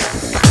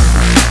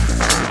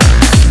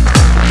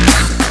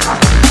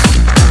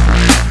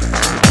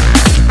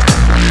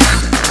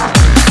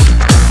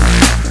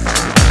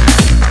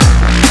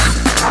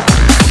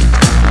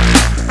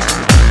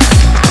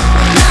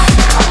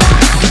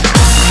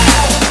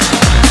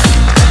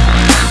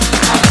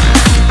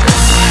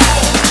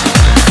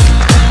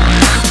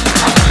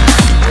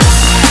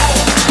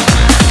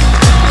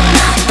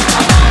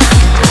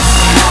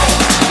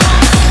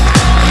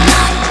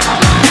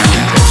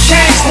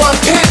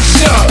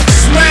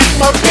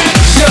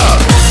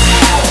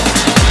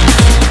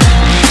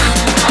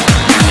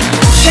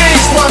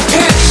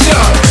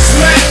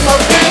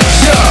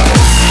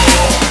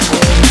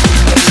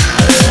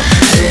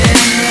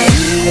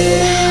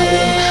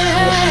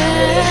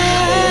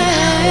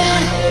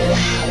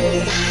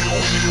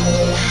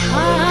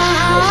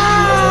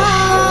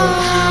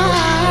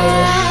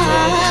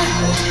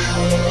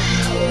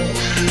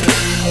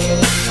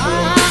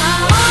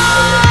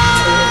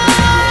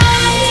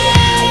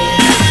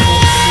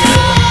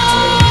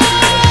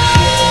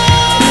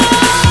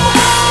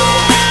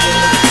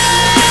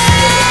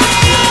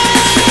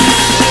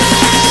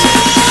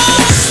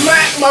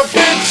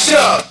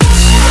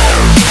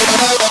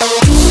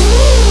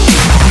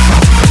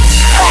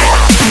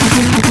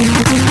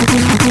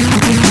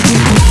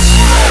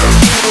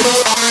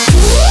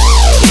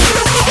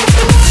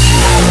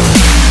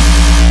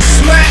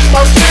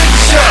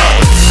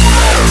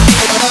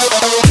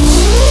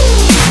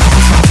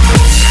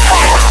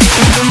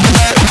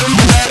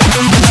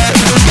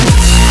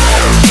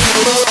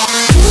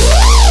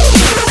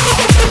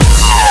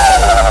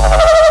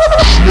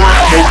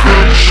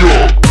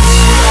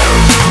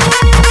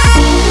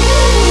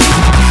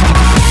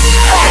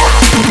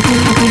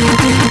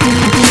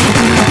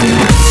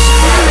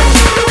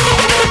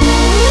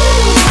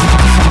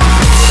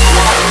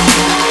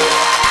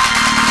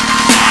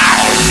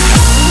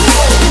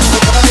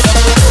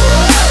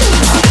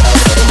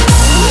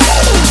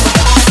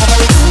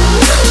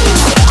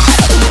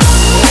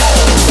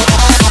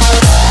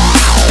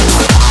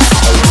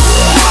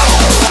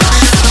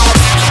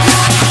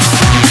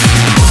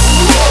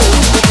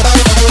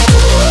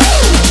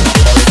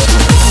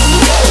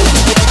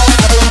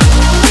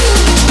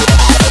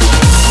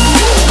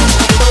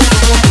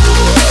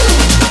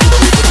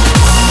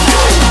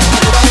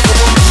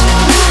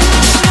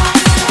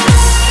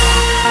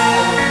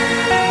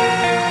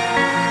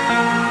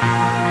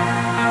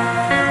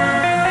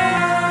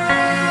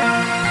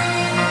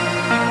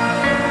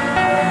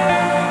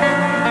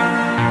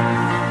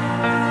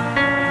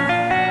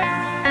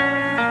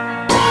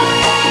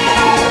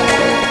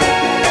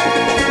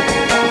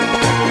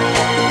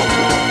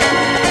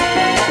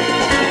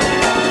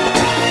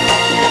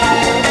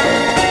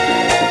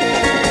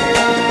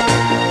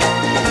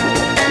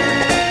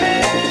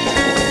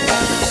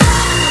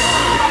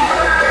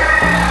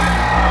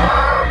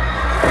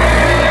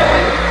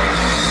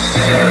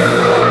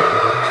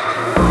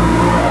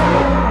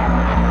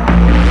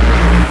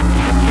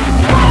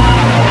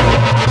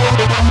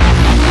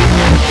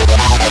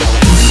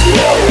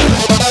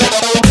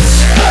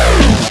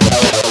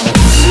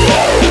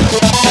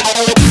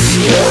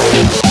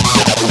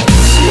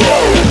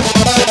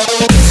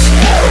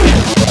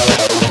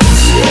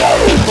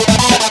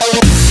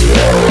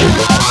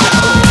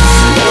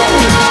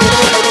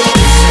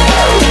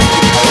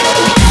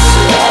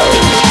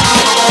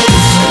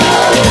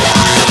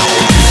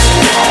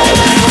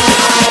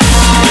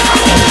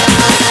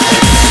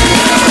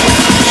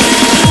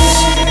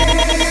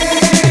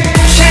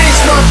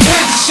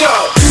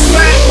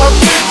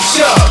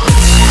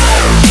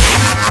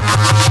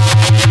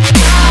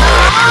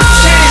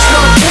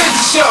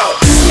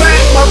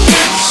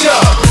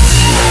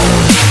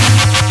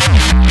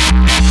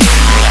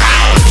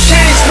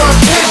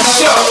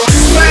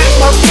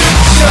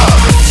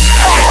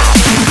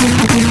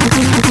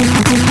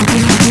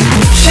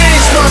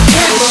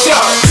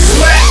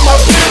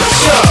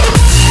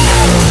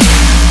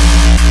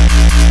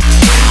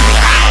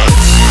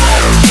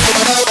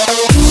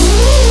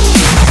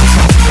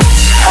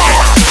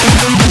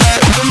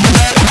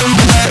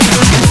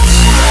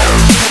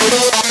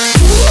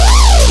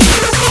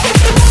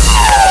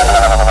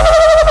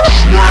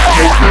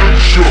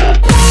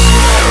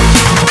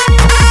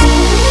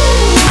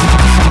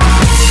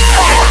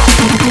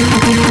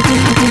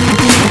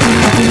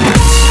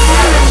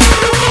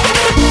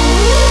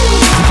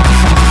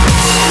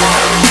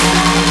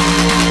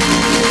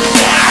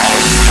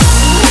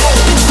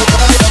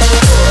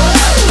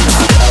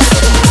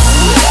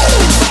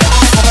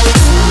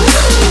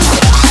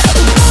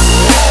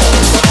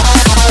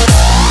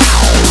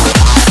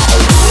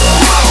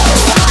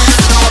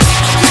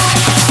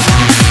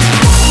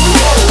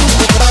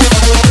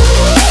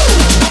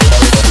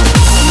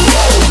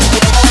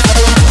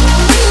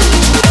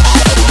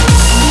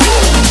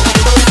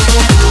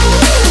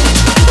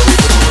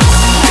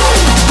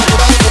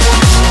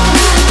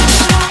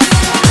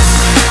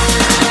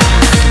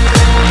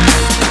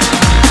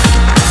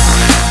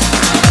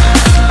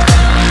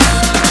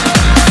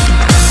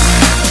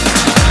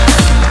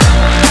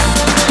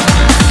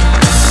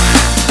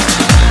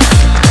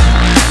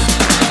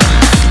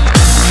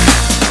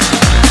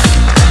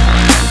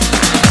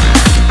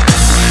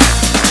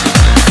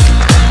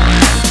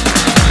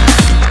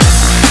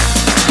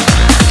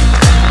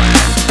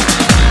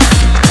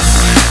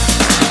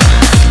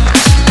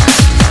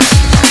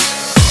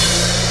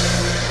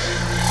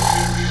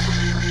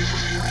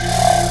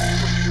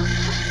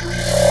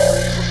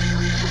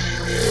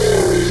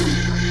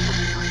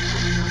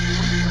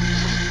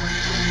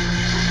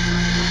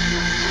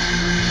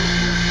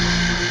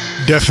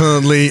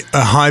 Definitely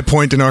a high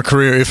point in our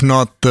career, if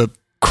not the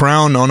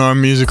crown on our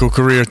musical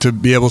career, to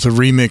be able to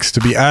remix,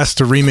 to be asked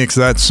to remix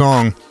that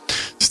song.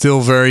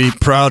 Still very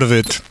proud of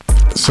it.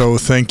 So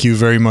thank you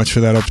very much for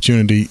that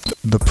opportunity,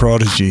 The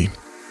Prodigy.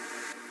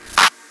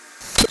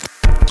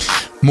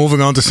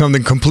 Moving on to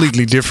something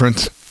completely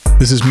different.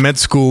 This is Med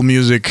School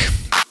Music,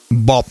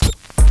 Bop,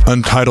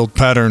 Untitled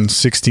Pattern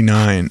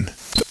 69.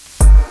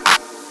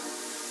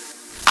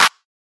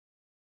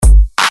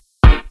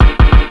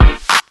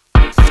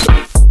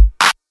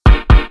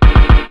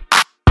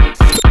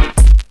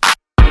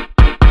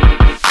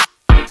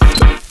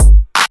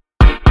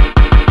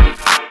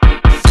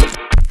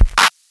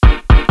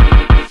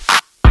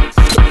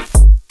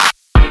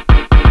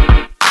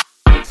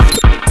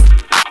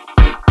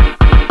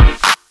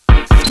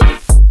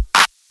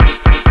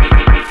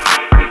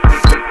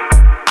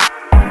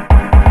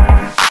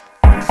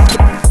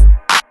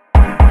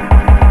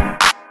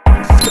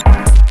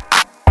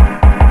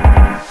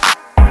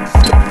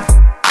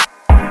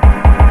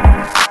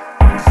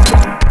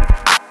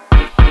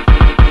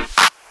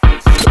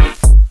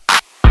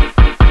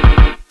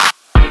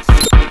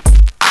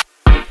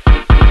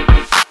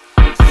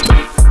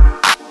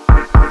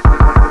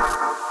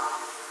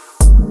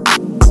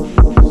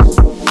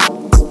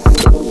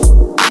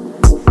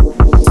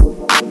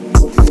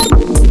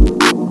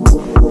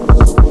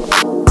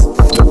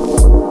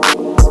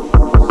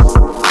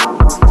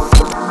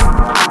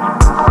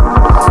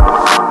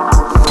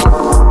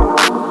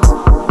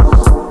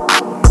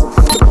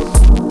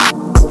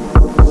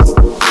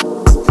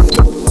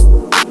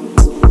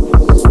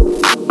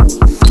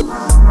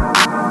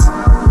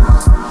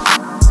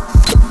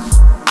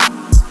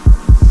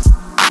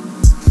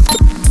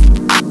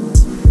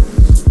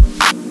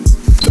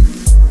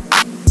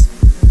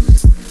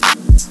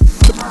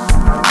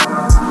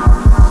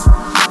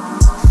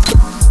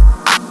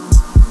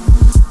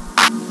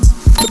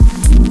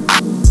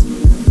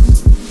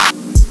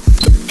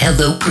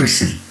 Hello,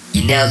 person.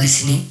 You're now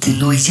listening to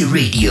Noisy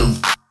Radio.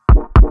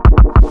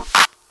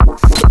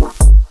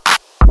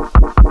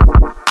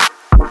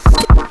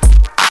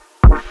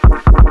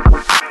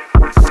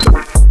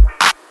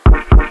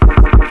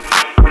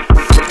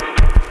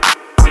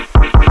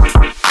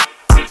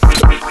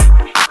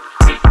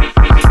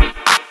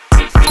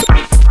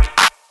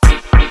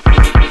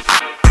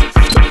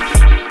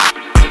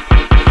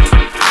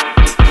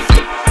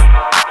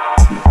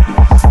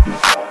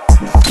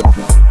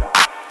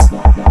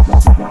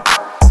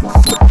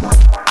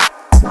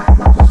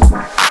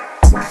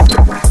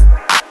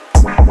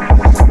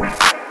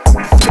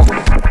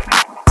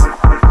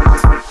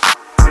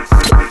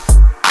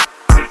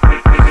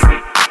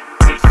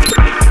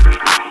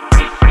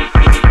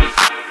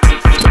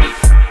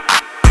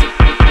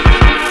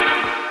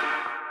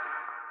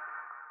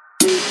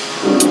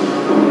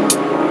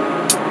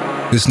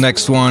 This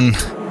next one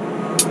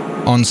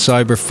on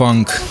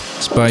Cyberfunk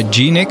is by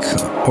Genic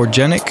or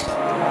Genic.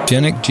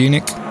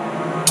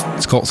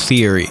 It's called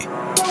Theory.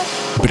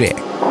 Bre.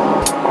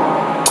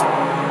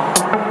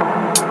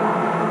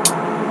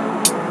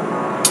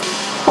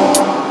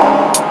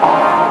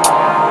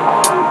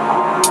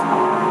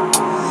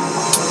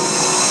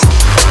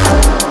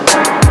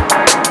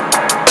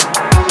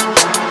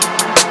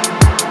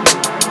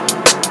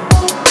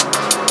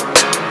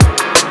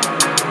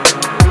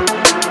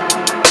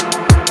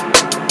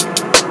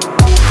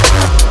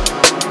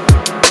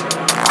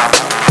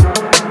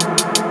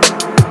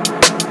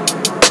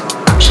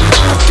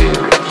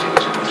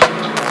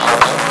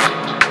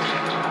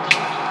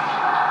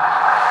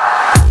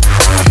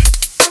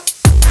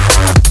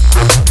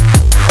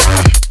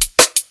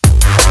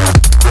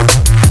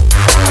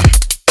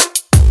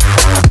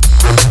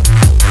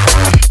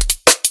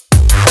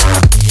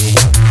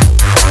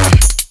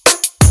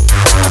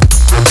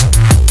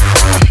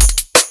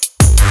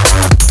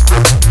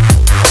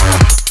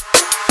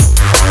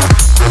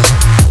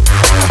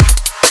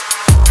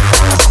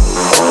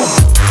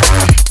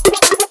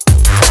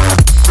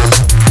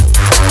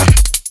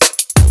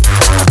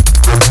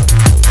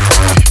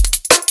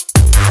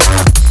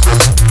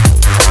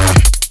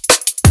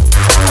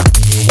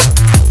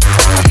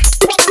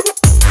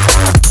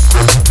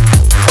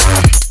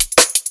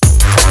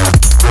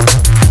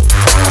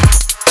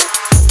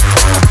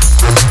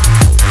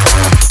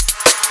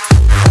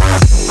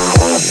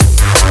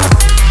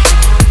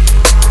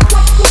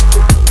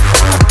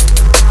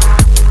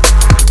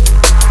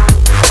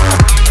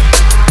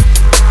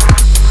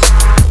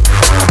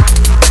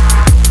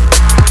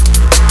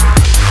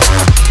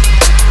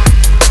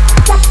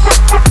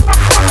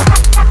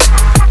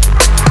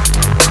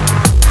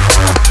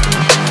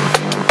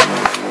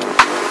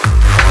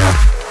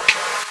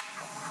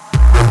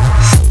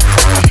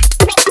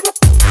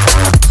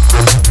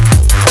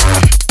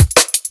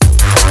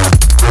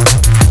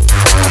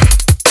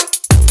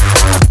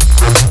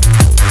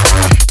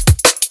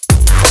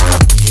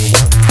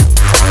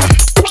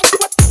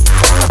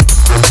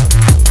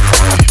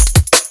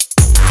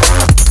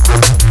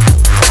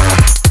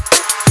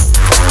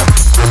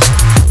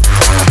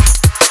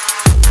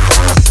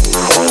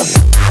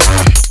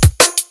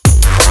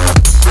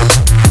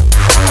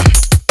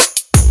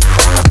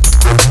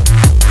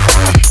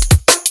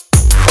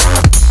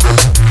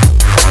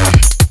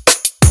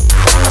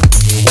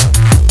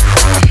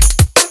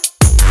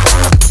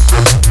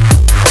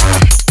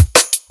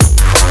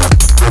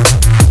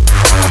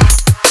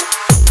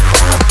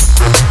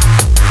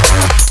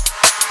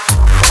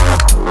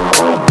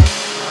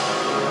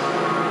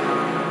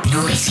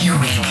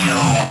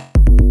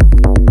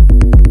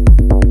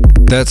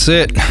 That's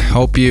it.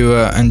 Hope you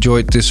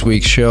enjoyed this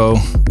week's show.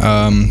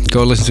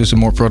 Go listen to some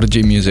more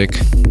Prodigy music.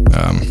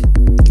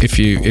 If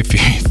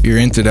you're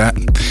into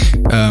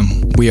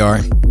that, we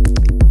are.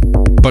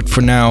 But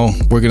for now,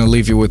 we're gonna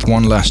leave you with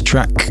one last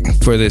track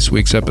for this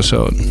week's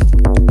episode.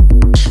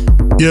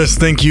 Yes,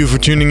 thank you for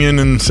tuning in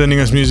and sending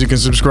us music and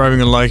subscribing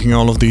and liking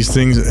all of these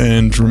things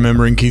and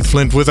remembering Keith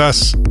Flint with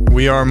us.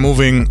 We are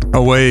moving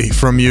away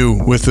from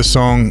you with the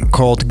song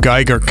called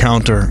Geiger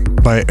Counter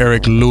by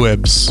Eric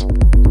Luebs.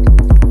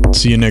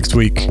 See you next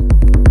week.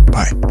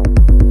 Bye.